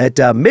at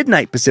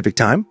midnight Pacific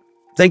Time.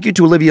 Thank you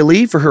to Olivia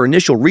Lee for her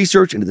initial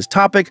research into this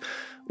topic.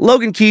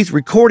 Logan Keith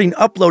recording,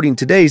 uploading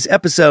today's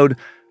episode.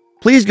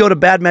 Please go to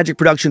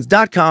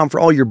badmagicproductions.com for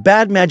all your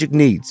Bad Magic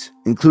needs,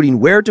 including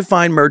where to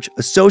find merch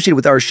associated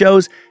with our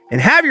shows, and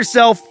have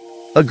yourself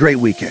a great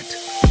weekend.